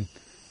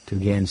to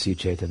again see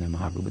Chaitanya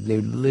Mahaprabhu. But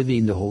they're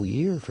living the whole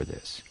year for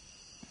this.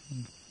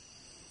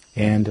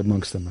 And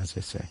amongst them, as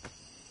I say,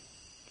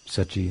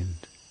 Sachi and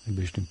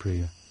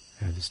Vishnupriya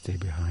had to stay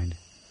behind.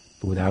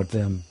 But without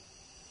them,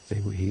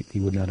 he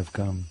would not have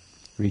come,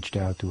 reached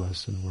out to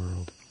us in the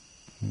world.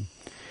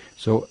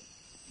 So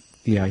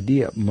the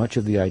idea, much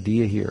of the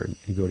idea here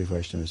in Gaudiya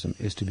Vaishnavism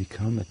is to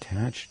become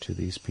attached to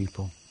these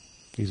people,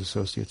 these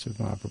associates of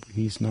Mahaprabhu.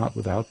 He's not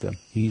without them.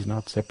 He's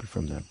not separate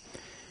from them.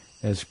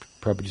 As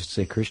Prabhupada used to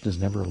say, Krishna is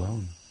never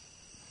alone.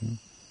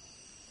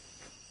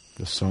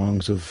 The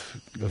songs of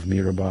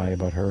Mirabai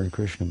about her and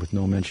Krishna with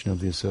no mention of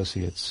the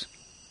associates,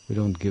 we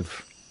don't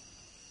give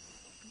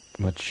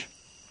much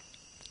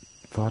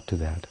thought to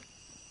that.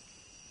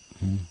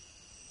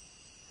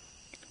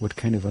 What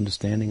kind of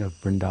understanding of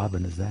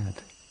Vrindavan is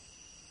that?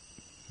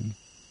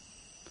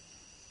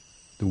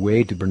 The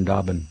way to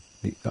Vrindavan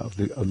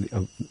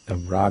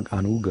of Rag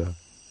Anuga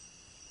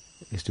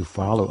is to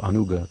follow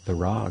Anuga, the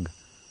Rag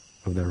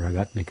of the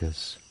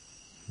Ragatmikas.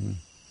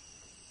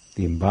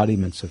 The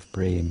embodiments of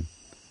Prem.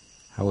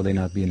 How will they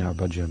not be in our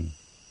bhajan?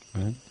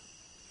 Right?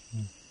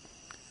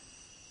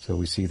 So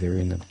we see they're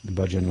in the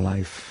bhajan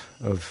life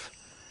of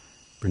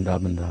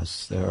Vrindavan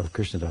Das, of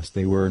Krishna Das.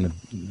 They were in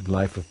the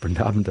life of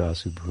Vrindavan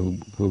Das,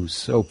 who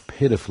so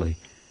pitifully,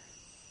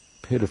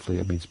 I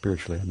mean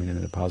spiritually, I mean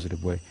in a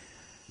positive way,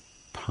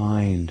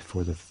 pined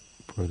for the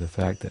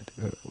fact that,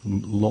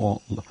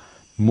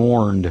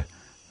 mourned,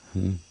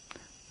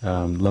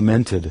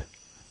 lamented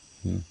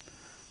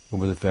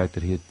over the fact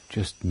that he had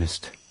just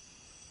missed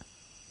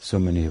so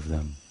many of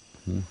them,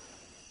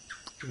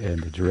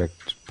 and the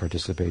direct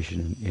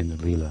participation in the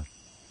Lila.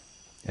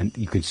 And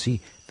you can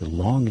see the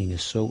longing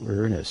is so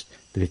earnest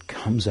that it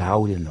comes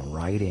out in the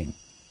writing.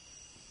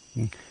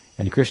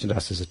 And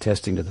Krishnadas is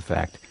attesting to the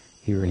fact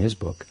here in his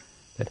book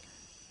that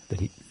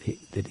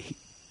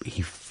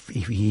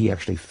he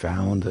actually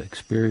found,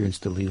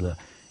 experienced the Lila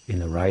in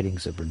the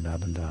writings of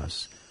Vrindavan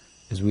Das,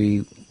 as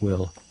we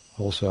will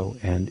also,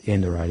 and in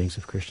the writings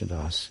of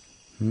Krishnadas.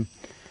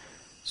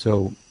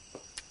 So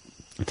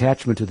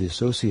attachment to the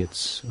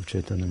associates of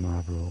Chaitanya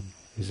Mahaprabhu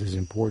is as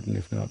important,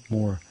 if not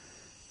more,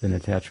 than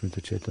attachment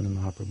to Chaitanya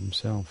Mahaprabhu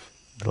himself.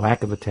 The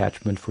lack of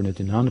attachment for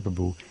Nityananda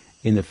Prabhu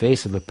in the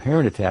face of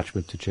apparent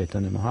attachment to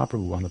Chaitanya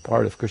Mahaprabhu on the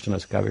part of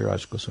Krishnadas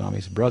Kaviraj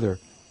Goswami's brother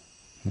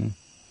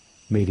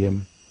made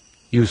him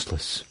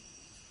useless.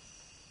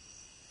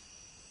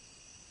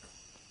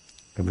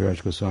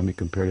 Kaviraj Goswami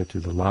compared it to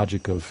the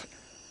logic of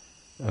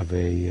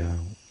a,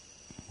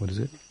 what is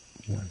it?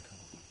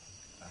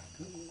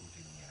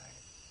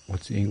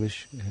 What's the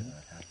English?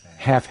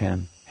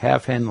 Half-hen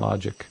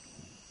logic.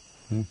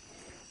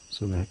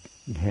 So that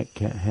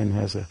hen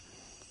has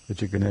the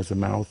chicken has a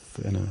mouth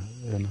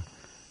and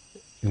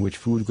in which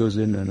food goes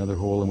in, and another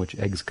hole in which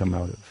eggs come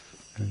out of.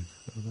 And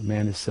the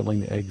man is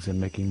selling the eggs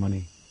and making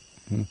money.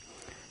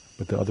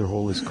 But the other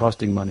hole is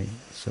costing money,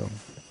 so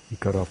he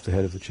cut off the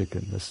head of the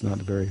chicken. That's not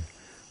very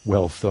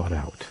well thought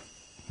out.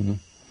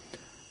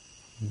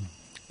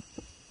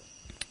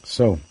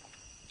 So,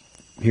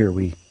 here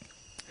we,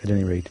 at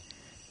any rate,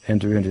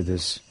 enter into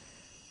this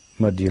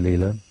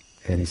Madhya-Lila,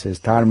 and he says,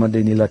 Tar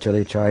Madhya-Lila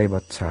chale chai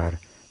vatsar,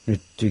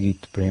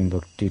 Nritya-gita prem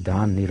bhakti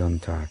dan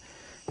nirantar,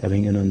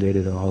 having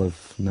inundated all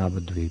of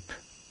Navadvip.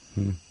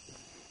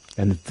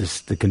 And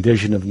the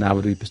condition of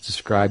Navadvip is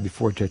described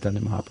before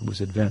Chaitanya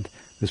Mahaprabhu's advent.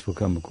 This will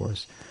come, of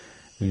course.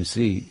 And you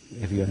see,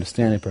 if you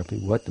understand it properly,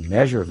 what the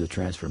measure of the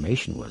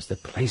transformation was. The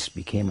place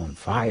became on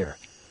fire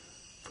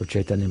for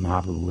Chaitanya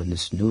Mahaprabhu and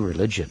this new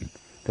religion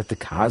that the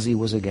Kazi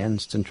was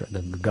against, and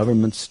the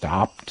government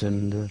stopped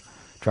and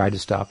tried to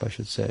stop, I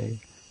should say.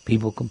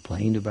 People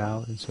complained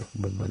about, and so.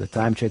 But by the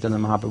time Chaitanya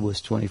Mahaprabhu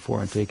was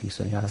 24 and taking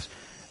sannyas,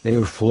 they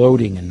were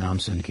floating in Nam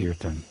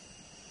Sankirtan.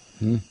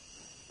 And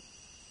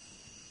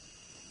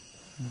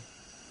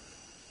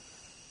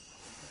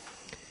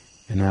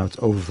now it's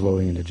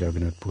overflowing into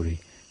Jagannath Puri.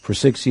 For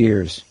 6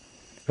 years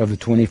of the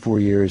 24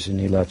 years in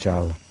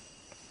Nilachal,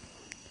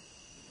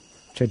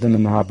 Chaitanya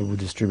Mahaprabhu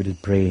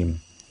distributed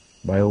prem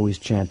by always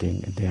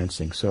chanting and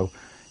dancing. So,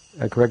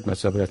 I correct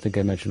myself, but I think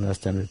I mentioned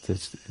last time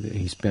that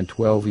he spent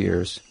 12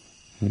 years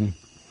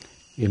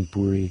in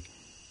Puri,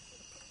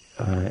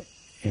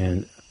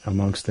 and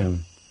amongst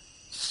them,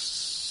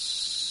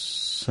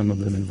 some of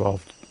them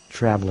involved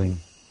traveling,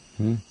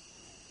 and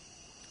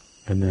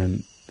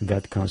then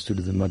that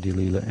constituted the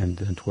Madhya-Lila, and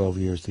then 12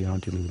 years the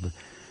Adi-lila. But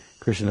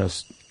Krishna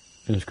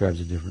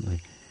describes it differently.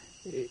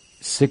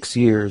 6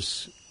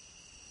 years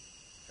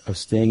of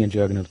staying in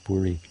Jagannath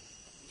Puri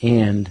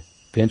and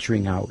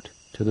venturing out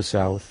to the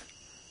south,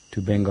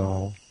 to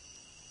Bengal,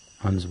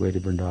 on his way to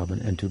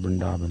Vrindavan, and to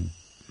Vrindavan.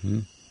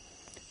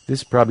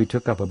 This probably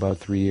took up about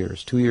 3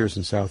 years. 2 years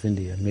in South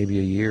India, maybe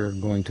a year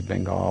going to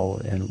Bengal,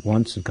 and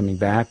once and coming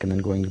back, and then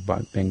going to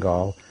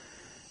Bengal,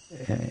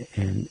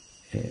 and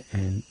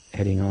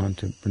heading on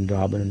to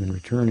Vrindavan, and then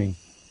returning.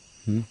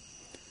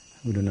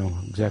 We don't know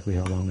exactly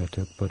how long that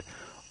took, but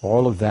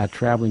all of that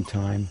traveling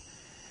time,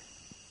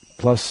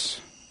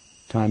 plus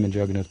time in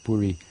Jagannath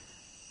Puri,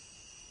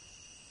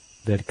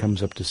 that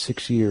comes up to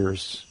 6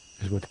 years,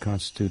 is what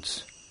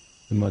constitutes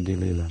the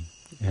Madhya-Lila.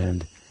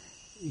 And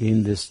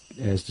in this,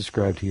 as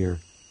described here,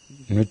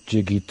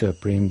 Nritya-gita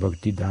prem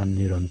bhakti dan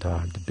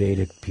nirantar, the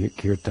Vedic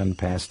kirtan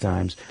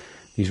pastimes,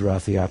 these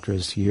Rath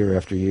Yatras, year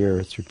after year,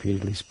 it's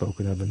repeatedly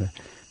spoken of in the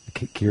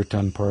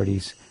kirtan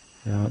parties.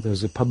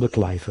 There's a public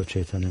life of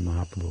Chaitanya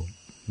Mahaprabhu.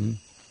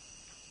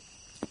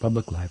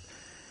 Public life.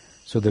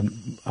 So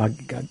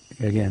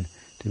again,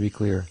 to be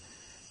clear,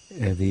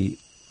 the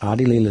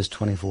Adi-lila is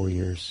 24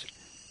 years.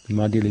 The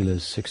Madhya-lila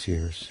is 6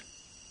 years.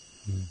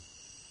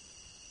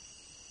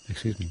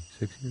 Excuse me,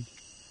 6 years?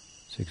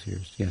 6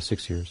 years. Yeah,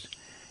 6 years.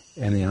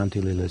 And the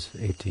Adi-lila is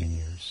 18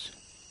 years.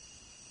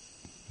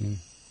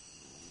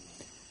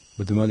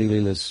 But the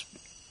Madhya-lila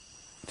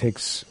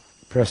takes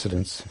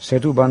precedence.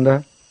 Setu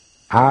Banda,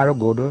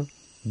 Aragoda,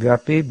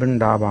 Vyapi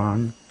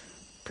Vrindavan,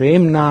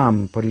 Prem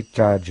Nam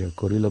Parichaja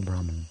Korila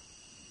Brahman.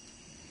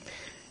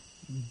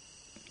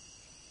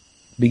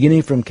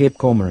 Beginning from Cape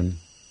Comorin,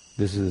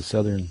 this is the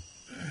southern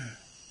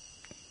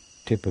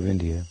tip of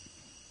India,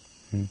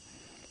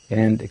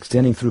 and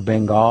extending through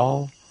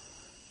Bengal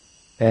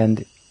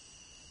and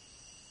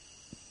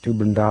to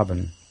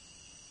Vrindavan.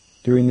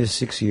 During these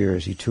 6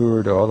 years, he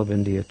toured all of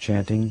India,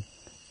 chanting,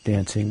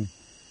 dancing,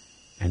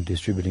 and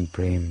distributing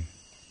prem.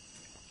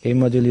 E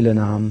Madhya-lila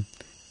Nam,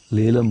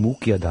 Lila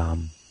Mukhya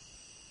Dham.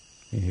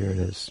 And here it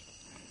is.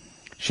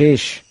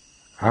 Shesh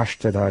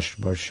Ashtadash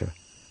Varsha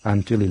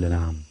Antya-lila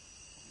Nam.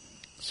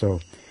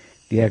 So,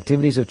 the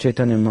activities of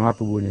Chaitanya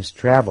Mahaprabhu in his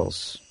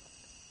travels,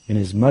 in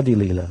his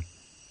Madhya-lila,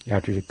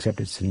 after he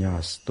accepted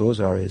sannyas, those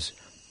are his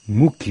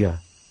Mukhya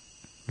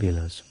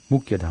Leelas,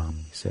 Mukhya Dham,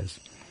 he says.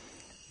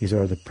 These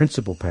are the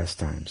principal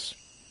pastimes.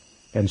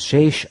 And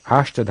Shesh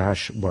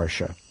Ashtadash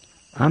Varsha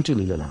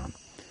Antya-lila Nam.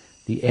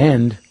 The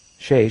end,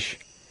 Shesh,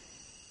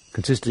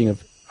 consisting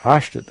of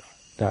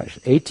Ashtadash,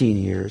 18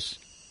 years,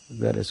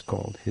 that is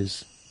called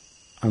his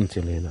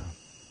Antya-lila.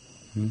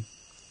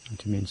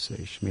 Antya means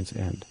Shesh, means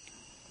end.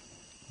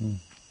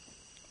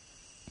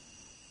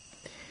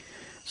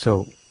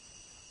 So,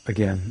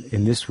 again,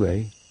 in this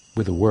way,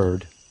 with a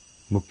word,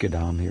 Mukhya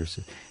Dham here,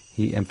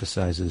 he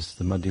emphasizes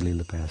the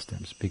Madhya-lila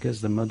pastimes.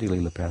 Because the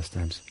Madhya-lila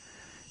pastimes,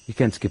 you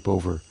can't skip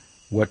over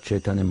what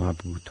Chaitanya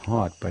Mahaprabhu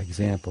taught, by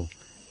example,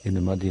 in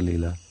the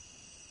Madhya-lila,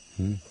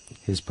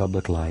 his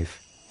public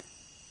life,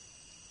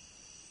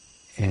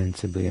 and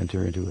simply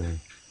enter into a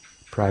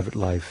private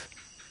life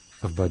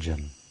of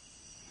bhajan.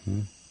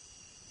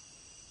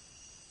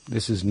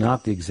 This is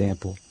not the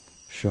example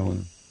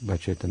shown by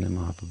Chaitanya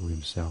Mahaprabhu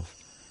himself.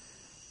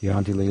 The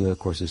Adi-lila, of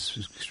course,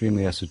 is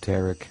extremely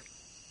esoteric,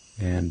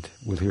 and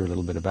we'll hear a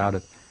little bit about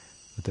it.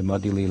 But the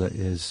Madhya-lila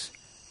is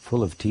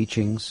full of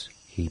teachings.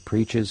 He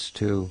preaches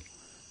to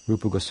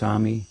Rupa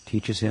Goswami,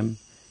 teaches him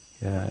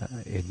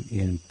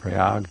in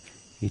Prayag.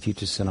 He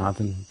teaches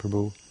Sanatana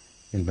Prabhu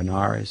in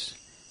Benares.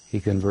 He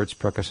converts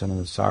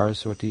Prakashananda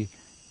Saraswati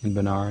in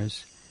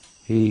Benares.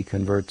 He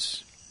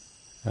converts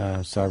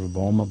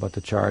Sarvabhauma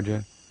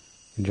Bhattacharya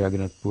in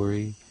Jagannath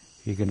Puri.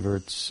 He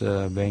converts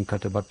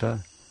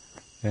Venkatabhatta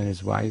and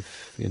his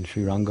wife in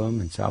Srirangam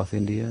in South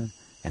India,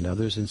 and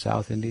others in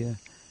South India.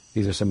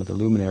 These are some of the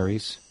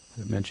luminaries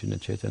that mentioned in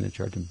Caitanya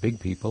Charitamrta, big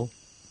people,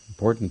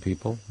 important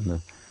people in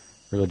the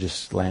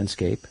religious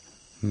landscape.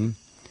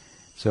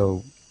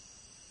 So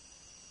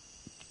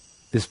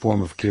this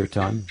form of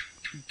kirtan,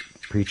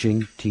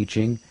 preaching,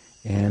 teaching,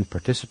 and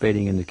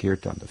participating in the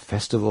kirtan, the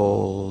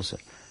festivals,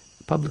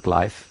 public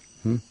life,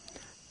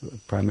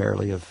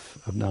 primarily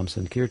of Nam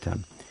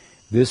Sankirtan.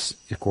 This,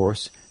 of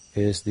course,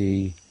 is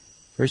the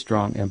very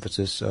strong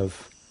emphasis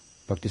of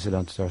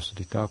Bhaktisiddhanta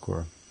Saraswati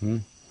Thakur.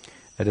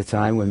 At a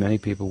time when many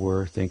people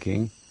were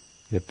thinking,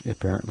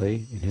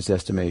 apparently, in his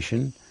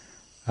estimation,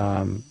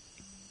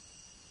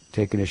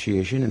 take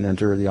initiation and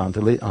enter the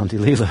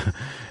Adi-lila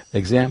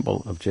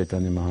example of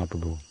Chaitanya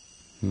Mahaprabhu.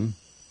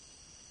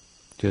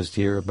 Just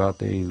hear about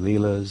the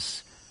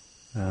Leelas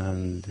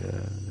and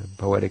the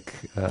poetic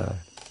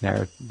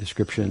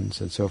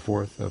descriptions and so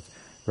forth of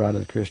Radha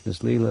and Krishna's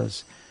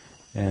Leelas,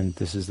 and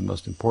this is the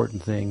most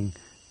important thing.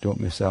 Don't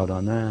miss out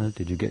on that.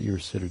 Did you get your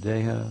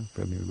Siddhardeha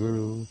from your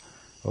Guru?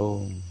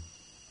 Oh,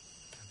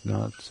 if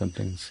not,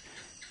 something's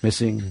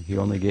missing. He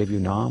only gave you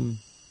Nam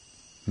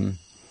and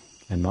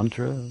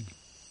mantra.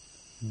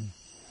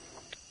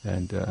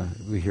 And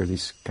we hear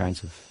these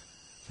kinds of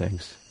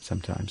things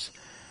sometimes.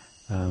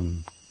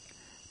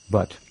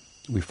 But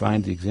we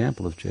find the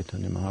example of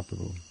Chaitanya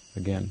Mahaprabhu.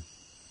 Again,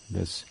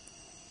 this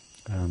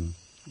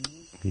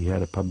he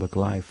had a public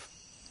life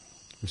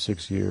for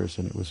 6 years,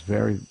 and it was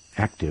very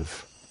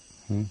active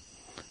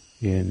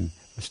in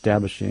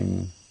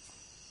establishing.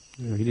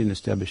 He didn't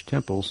establish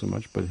temples so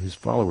much, but his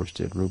followers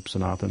did. Rup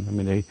Sanatan. I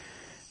mean,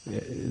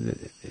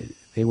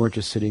 they weren't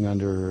just sitting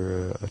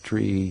under a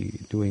tree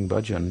doing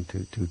bhajan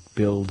to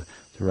build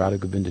the Radha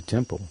Govinda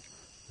temple,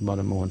 the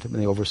Madan Mohan temple.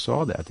 And they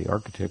oversaw that, the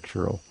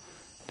architectural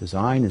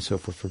design and so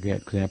forth. For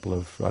example,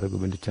 of Radha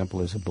Govinda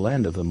temple is a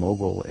blend of the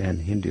Mughal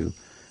and Hindu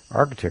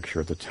architecture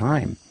at the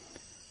time,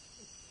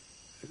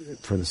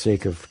 for the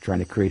sake of trying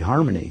to create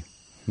harmony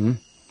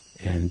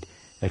and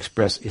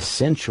express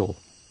essential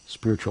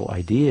spiritual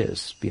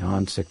ideas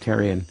beyond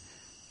sectarian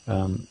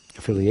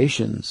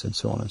affiliations and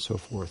so on and so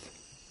forth.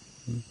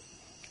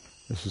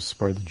 This is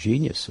part of the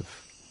genius of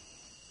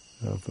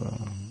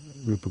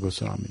Rupa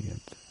Goswami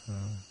and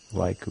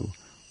like who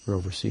were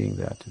overseeing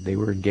that. They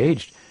were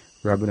engaged.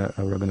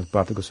 Raghunath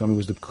Bhatta Goswami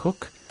was the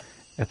cook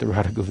at the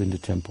Radha Govinda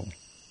temple.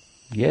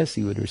 Yes,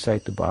 he would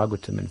recite the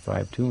Bhagavatam in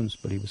 5 tunes,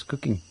 but he was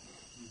cooking.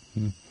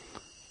 The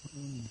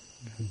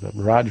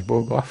Raj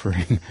Bhog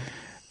offering.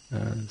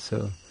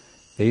 So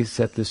they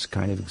set this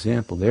kind of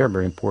example. They are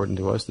very important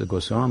to us, the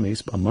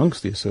Goswamis,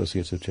 amongst the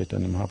associates of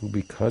Chaitanya Mahaprabhu,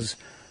 because,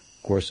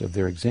 of course, of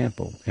their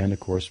example, and, of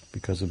course,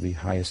 because of the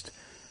highest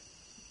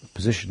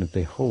position that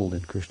they hold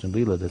in Krishna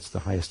Lila. That's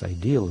the highest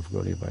ideal of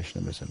Gaudiya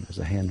Vaishnavism, as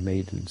the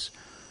handmaidens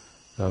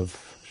of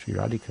Sri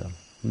Radhika.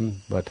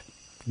 But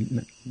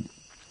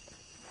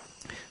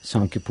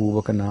Sankhya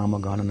Puvaka Nama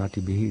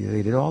Gananati Bihi,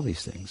 they did all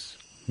these things.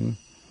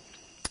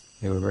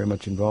 They were very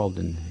much involved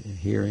in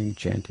hearing,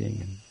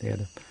 chanting, and they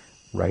had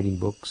writing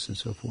books and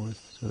so forth.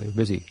 So they were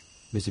busy.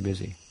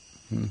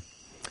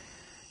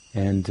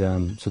 And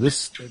so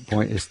this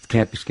point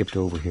can't be skipped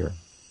over here.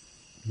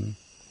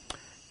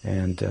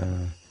 And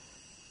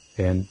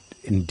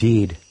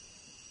indeed,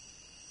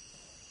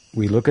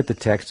 we look at the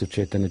text of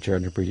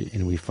Caitanya-caritamrta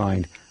and we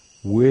find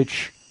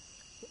which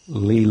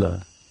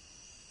Leela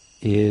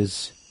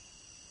is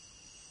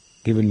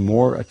given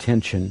more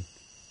attention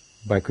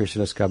by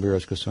Krishnadas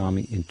Kaviraj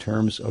Goswami in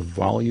terms of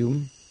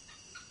volume.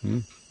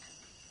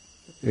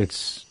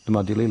 It's the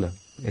Madhya-Lila.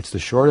 It's the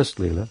shortest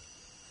Leela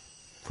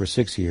for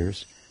 6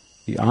 years.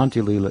 The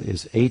Adi-lila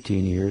is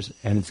 18 years,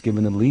 and it's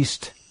given the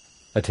least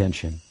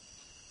attention.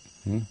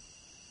 And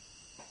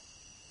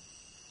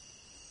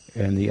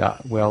the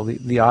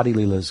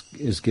Adi-lila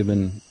is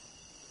given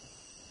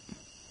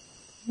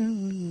a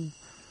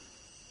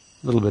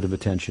little bit of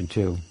attention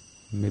too.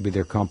 Maybe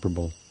they're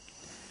comparable.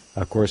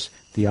 Of course,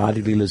 the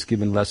Adi-lila is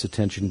given less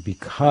attention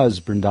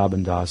because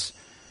Vrindavan Das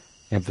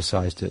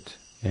emphasized it,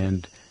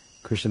 and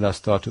Krishnadas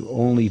thought to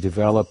only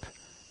develop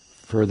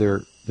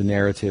further the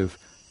narrative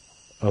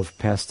of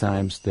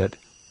pastimes that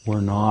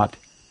were not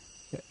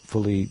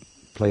fully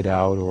played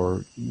out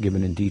or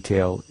given in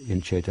detail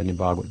in Chaitanya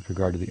Bhagavat with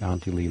regard to the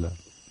Adi-lila.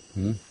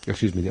 The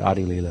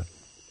Adi-lila.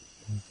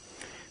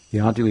 The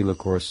Adi-lila, of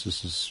course,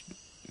 this is,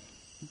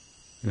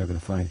 you're not going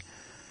to find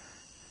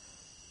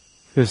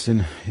this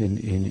in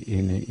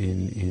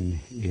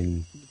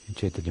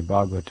Chaitanya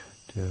Bhagavat,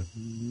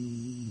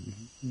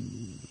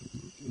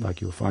 like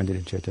you'll find it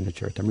in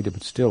Caitanya-caritamrta,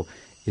 but still,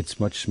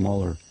 it's much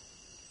smaller.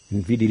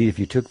 Indeed, if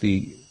you took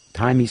the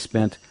time he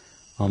spent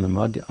on the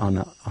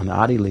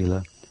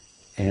Adi-lila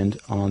and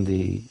on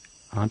the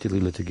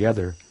Adi-lila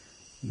together,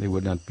 it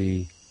would not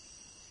be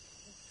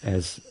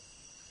as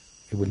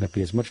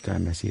much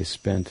time as he has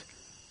spent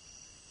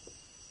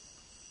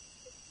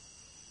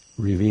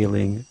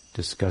revealing,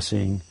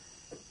 discussing,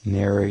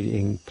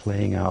 narrating,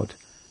 playing out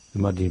the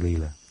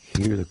Madhya-lila.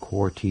 Here, the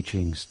core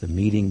teachings, the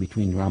meeting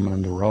between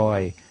Ramananda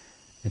Roy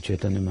and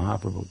Chaitanya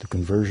Mahaprabhu, the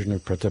conversion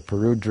of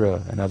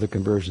Prataparudra and other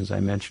conversions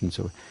I mentioned.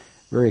 So,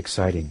 very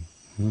exciting.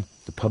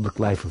 The public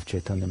life of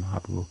Chaitanya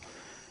Mahaprabhu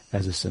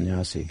as a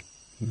sannyasi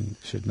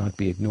should not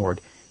be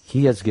ignored.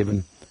 He has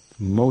given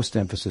most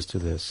emphasis to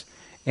this.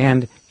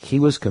 And he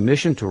was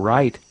commissioned to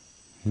write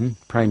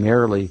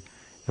primarily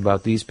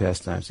about these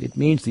pastimes. It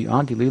means the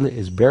Adi-lila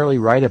is barely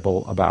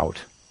writable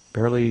about.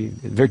 Very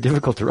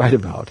difficult to write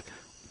about.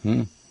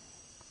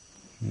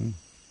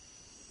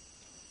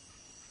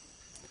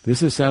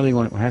 This is something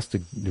one has to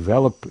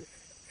develop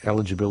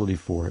eligibility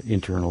for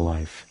internal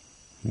life.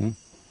 The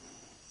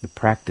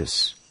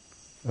practice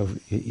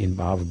in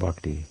Bhava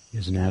Bhakti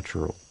is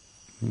natural.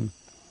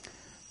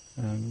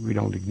 We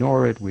don't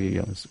ignore it, we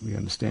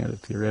understand it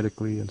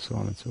theoretically and so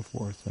on and so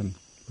forth,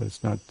 but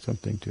it's not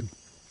something to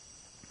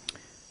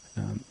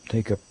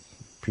take up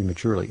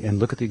prematurely. And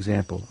look at the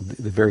example of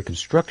the very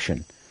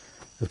construction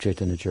of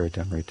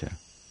Caitanya-caritamrta.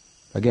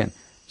 Again,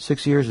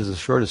 6 years is the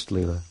shortest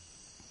lila,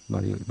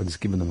 but it's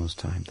given the most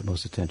time, the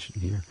most attention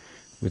here,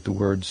 with the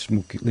words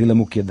Lila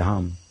Mukhya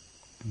Dham,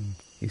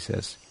 he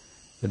says,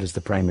 that is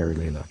the primary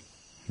lila.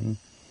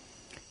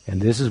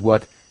 And this is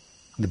what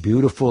the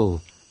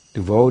beautiful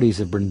devotees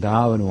of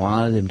Vrindavan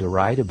wanted him to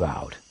write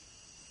about.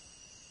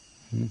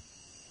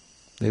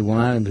 They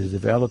wanted him to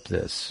develop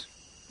this.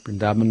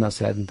 Vrindavan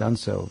hadn't done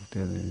so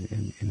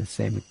in the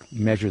same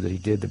measure that he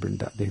did the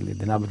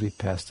Navadvip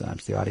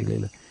pastimes, the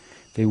Adi-lila.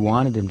 They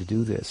wanted him to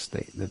do this.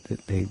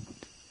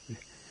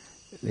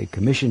 They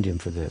commissioned him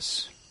for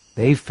this.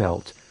 They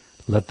felt,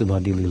 let the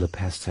Madhya-Lila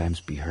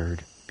pastimes be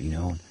heard, be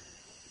known,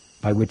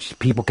 by which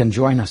people can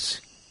join us.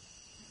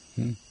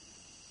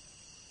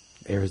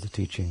 There is the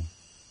teaching.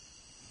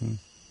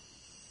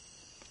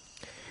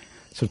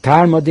 So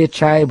tar madhe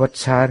chai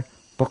vatsar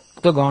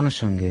bhakta gana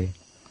sange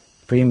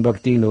prem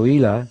bhakti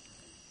loila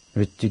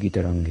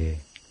vritti.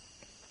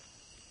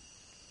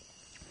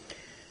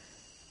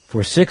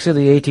 For 6 of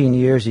the 18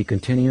 years he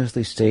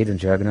continuously stayed in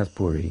Jagannath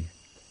Puri.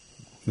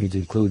 We'd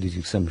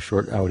included some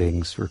short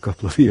outings for a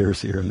couple of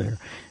years here and there,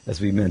 as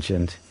we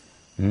mentioned.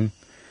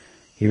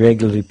 He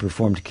regularly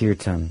performed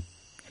kirtan,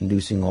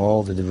 inducing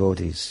all the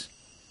devotees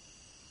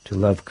to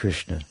love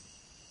Krishna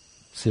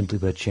simply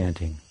by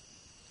chanting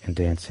and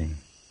dancing.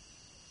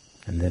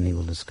 And then he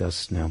will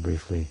discuss now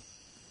briefly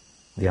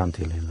the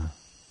Adi-lila.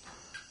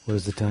 What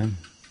is the time?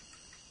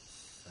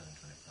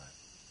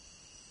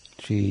 7:25.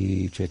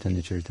 Shri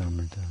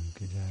Caitanya-caritamrta.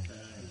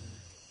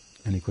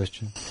 Any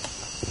question?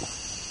 So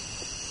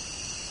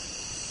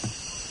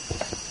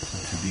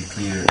to be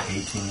clear,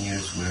 18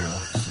 years were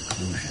of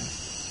seclusion.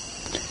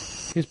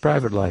 His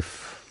private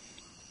life.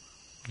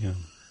 Yeah.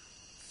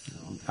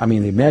 I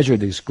mean, they measured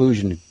the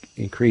exclusion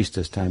increased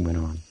as time went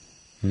on.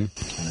 And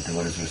the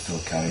devotees were still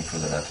counting for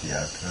the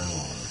Rath-yatra,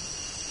 or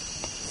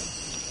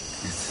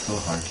it's so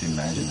hard to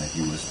imagine that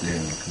he was there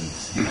and we couldn't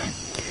see him.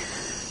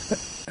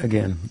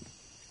 Again,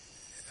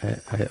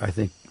 I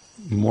think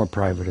more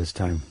private as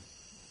time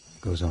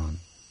goes on.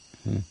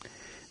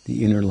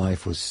 The inner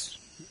life was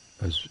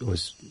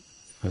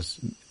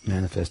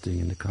manifesting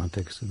in the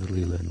context of the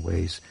Lila in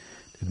ways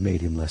that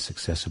made him less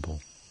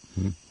accessible.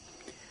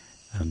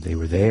 They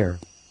were there.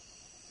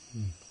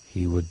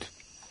 He would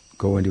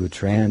go into a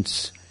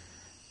trance,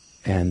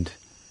 and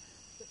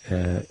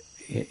they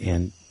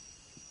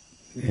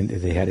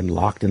had him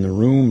locked in the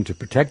room to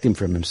protect him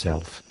from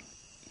himself.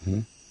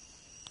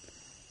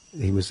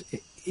 He was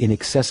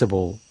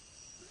inaccessible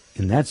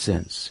in that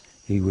sense.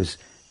 He was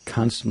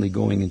constantly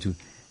going into,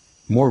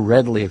 more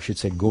readily I should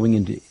say, going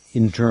into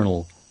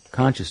internal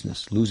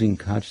consciousness, losing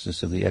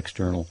consciousness of the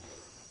external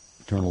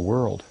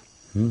world,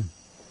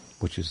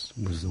 which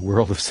was the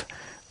world of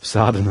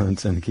sadhana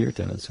and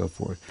kirtan and so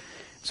forth.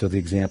 So the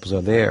examples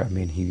are there. I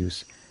mean, he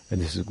used,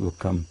 and this will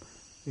come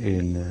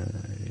in a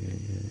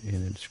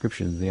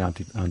description of the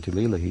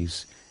Adi-lila.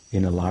 He's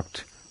in a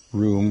locked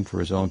room for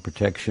his own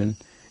protection.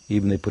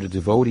 Even they put a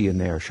devotee in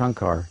there,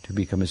 Shankar, to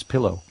become his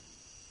pillow.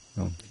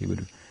 He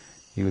would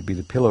be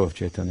the pillow of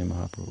Chaitanya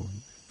Mahaprabhu,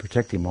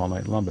 protect him all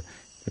night long. But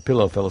the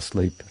pillow fell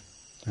asleep,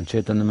 and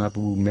Chaitanya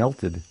Mahaprabhu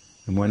melted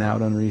and went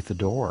out underneath the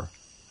door,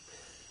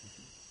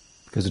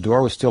 because the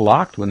door was still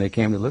locked when they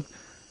came to look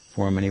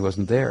for him, and he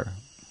wasn't there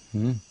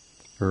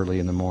early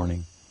in the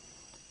morning.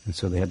 And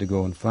so they had to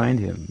go and find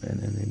him, and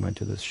they went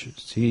to the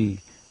sea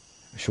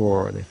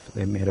shore.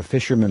 They met a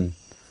fisherman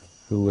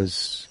who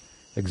was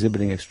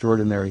exhibiting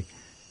extraordinary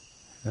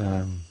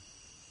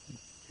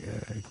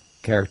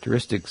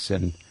characteristics,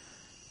 and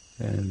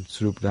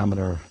Swarup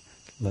Damodar,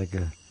 like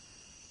a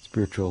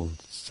spiritual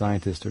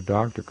scientist or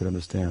doctor, could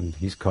understand.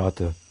 He's caught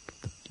the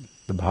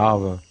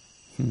bhava.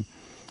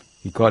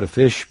 He caught a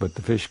fish, but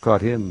the fish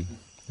caught him.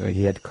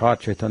 He had caught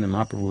Chaitanya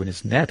Mahaprabhu in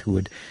his net, who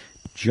had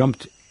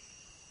jumped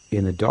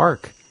in the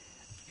dark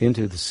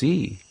into the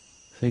sea,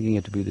 thinking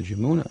it to be the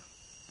Jamuna.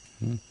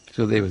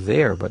 So they were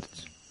there, but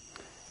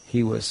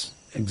he was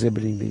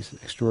exhibiting these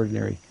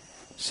extraordinary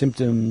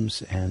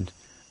symptoms and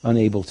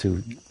unable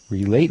to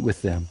relate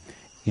with them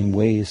in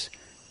ways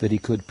that he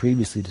could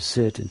previously, to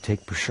sit and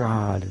take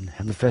prasad and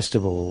have a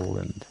festival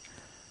and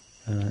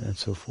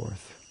so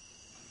forth.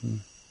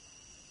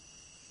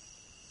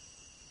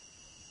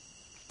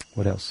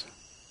 What else?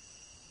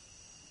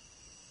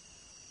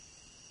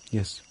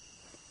 Yes?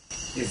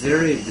 Is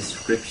there a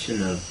description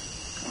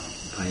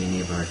by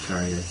any of our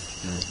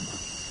acharyas that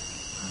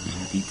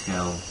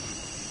detail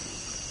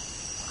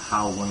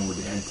how one would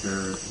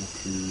enter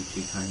into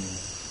Chaitanya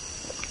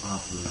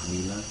Mahaprabhu's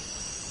Lila?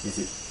 Is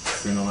it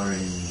similar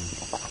in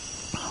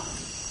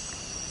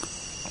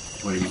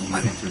where you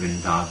enter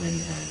Vrindavan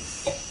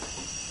as,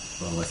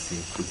 well, let's say,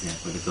 for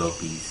example, the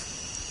gopis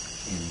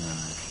in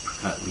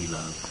Prakat Lila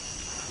of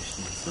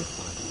Krishna and so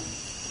forth,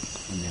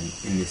 and then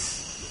in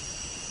this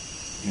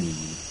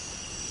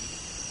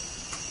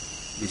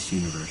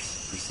universe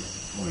per se,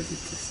 or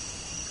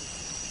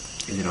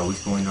is it always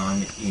going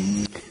on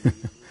in?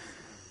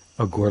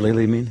 A Gaur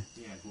Lila, you mean?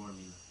 Yeah, Gaur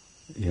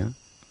Lila.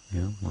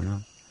 Yeah, why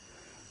not?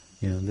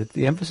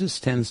 The emphasis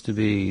tends to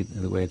be,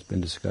 the way it's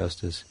been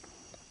discussed, is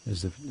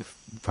the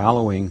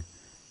following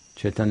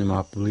Chaitanya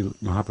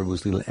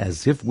Mahaprabhu's Lila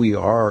as if we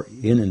are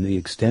in the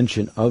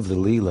extension of the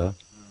Lila,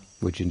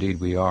 which indeed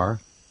we are,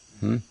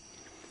 and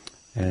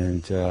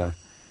in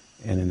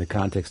the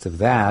context of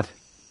that,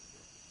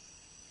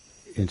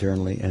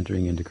 internally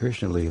entering into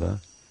Krishna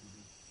Lila,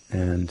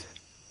 and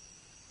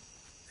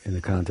in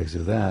the context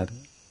of that,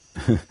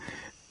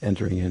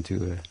 entering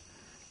into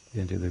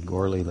the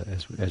Gaur Lila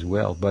as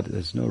well. But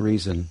there's no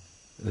reason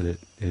that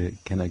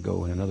it cannot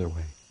go in another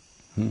way.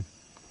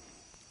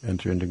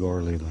 Enter into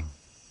Gaur Lila,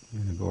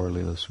 in the Gaur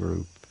Lila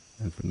Swarup,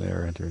 and from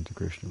there enter into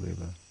Krishna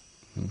Lila.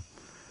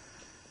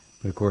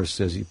 But of course,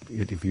 says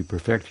if you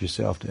perfect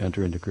yourself to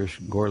enter into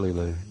Gaur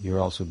Lila,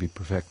 you'll also be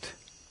perfect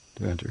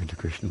to enter into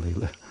Krishna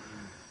Lila.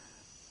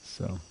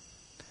 So,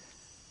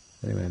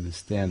 anyway, the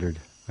standard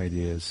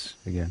idea is,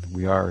 again,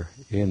 we are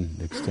in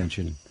the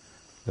extension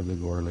of the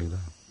Gaur Lila.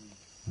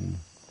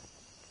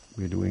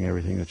 We're doing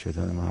everything that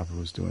Chaitanya Mahaprabhu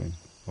was doing,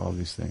 all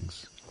these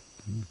things.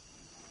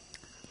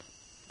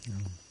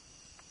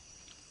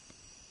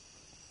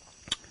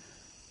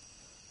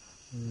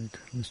 All right,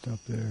 we'll stop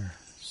there.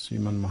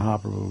 Sriman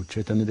Mahaprabhu,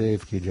 Chaitanya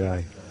Dev ki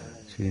jai,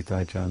 Shri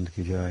Nitai Chand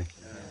ki jai,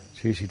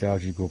 Shri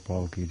Sitaji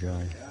Gopal ki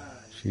jai,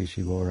 Shri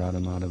Shri Gaur Radha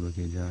Madhava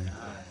ki jai,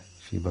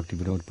 Shri Bhakti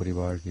Vinod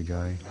Parivar ki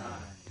jai,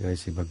 Jai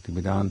Shri Bhakti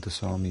Vedanta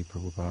Swami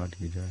Prabhupada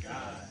ki jai,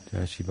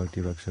 Jai Shri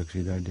Bhakti Rakshak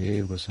Shri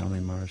Dev Goswami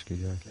Maharaj ki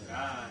jai,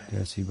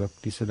 Jai Shri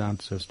Bhakti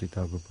Siddhanta Saraswati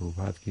Thakur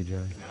Prabhupada ki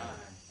jai,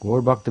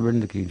 Gaur Bhakta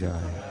Vrinda ki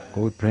jai,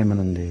 Gaur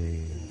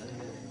Premanande.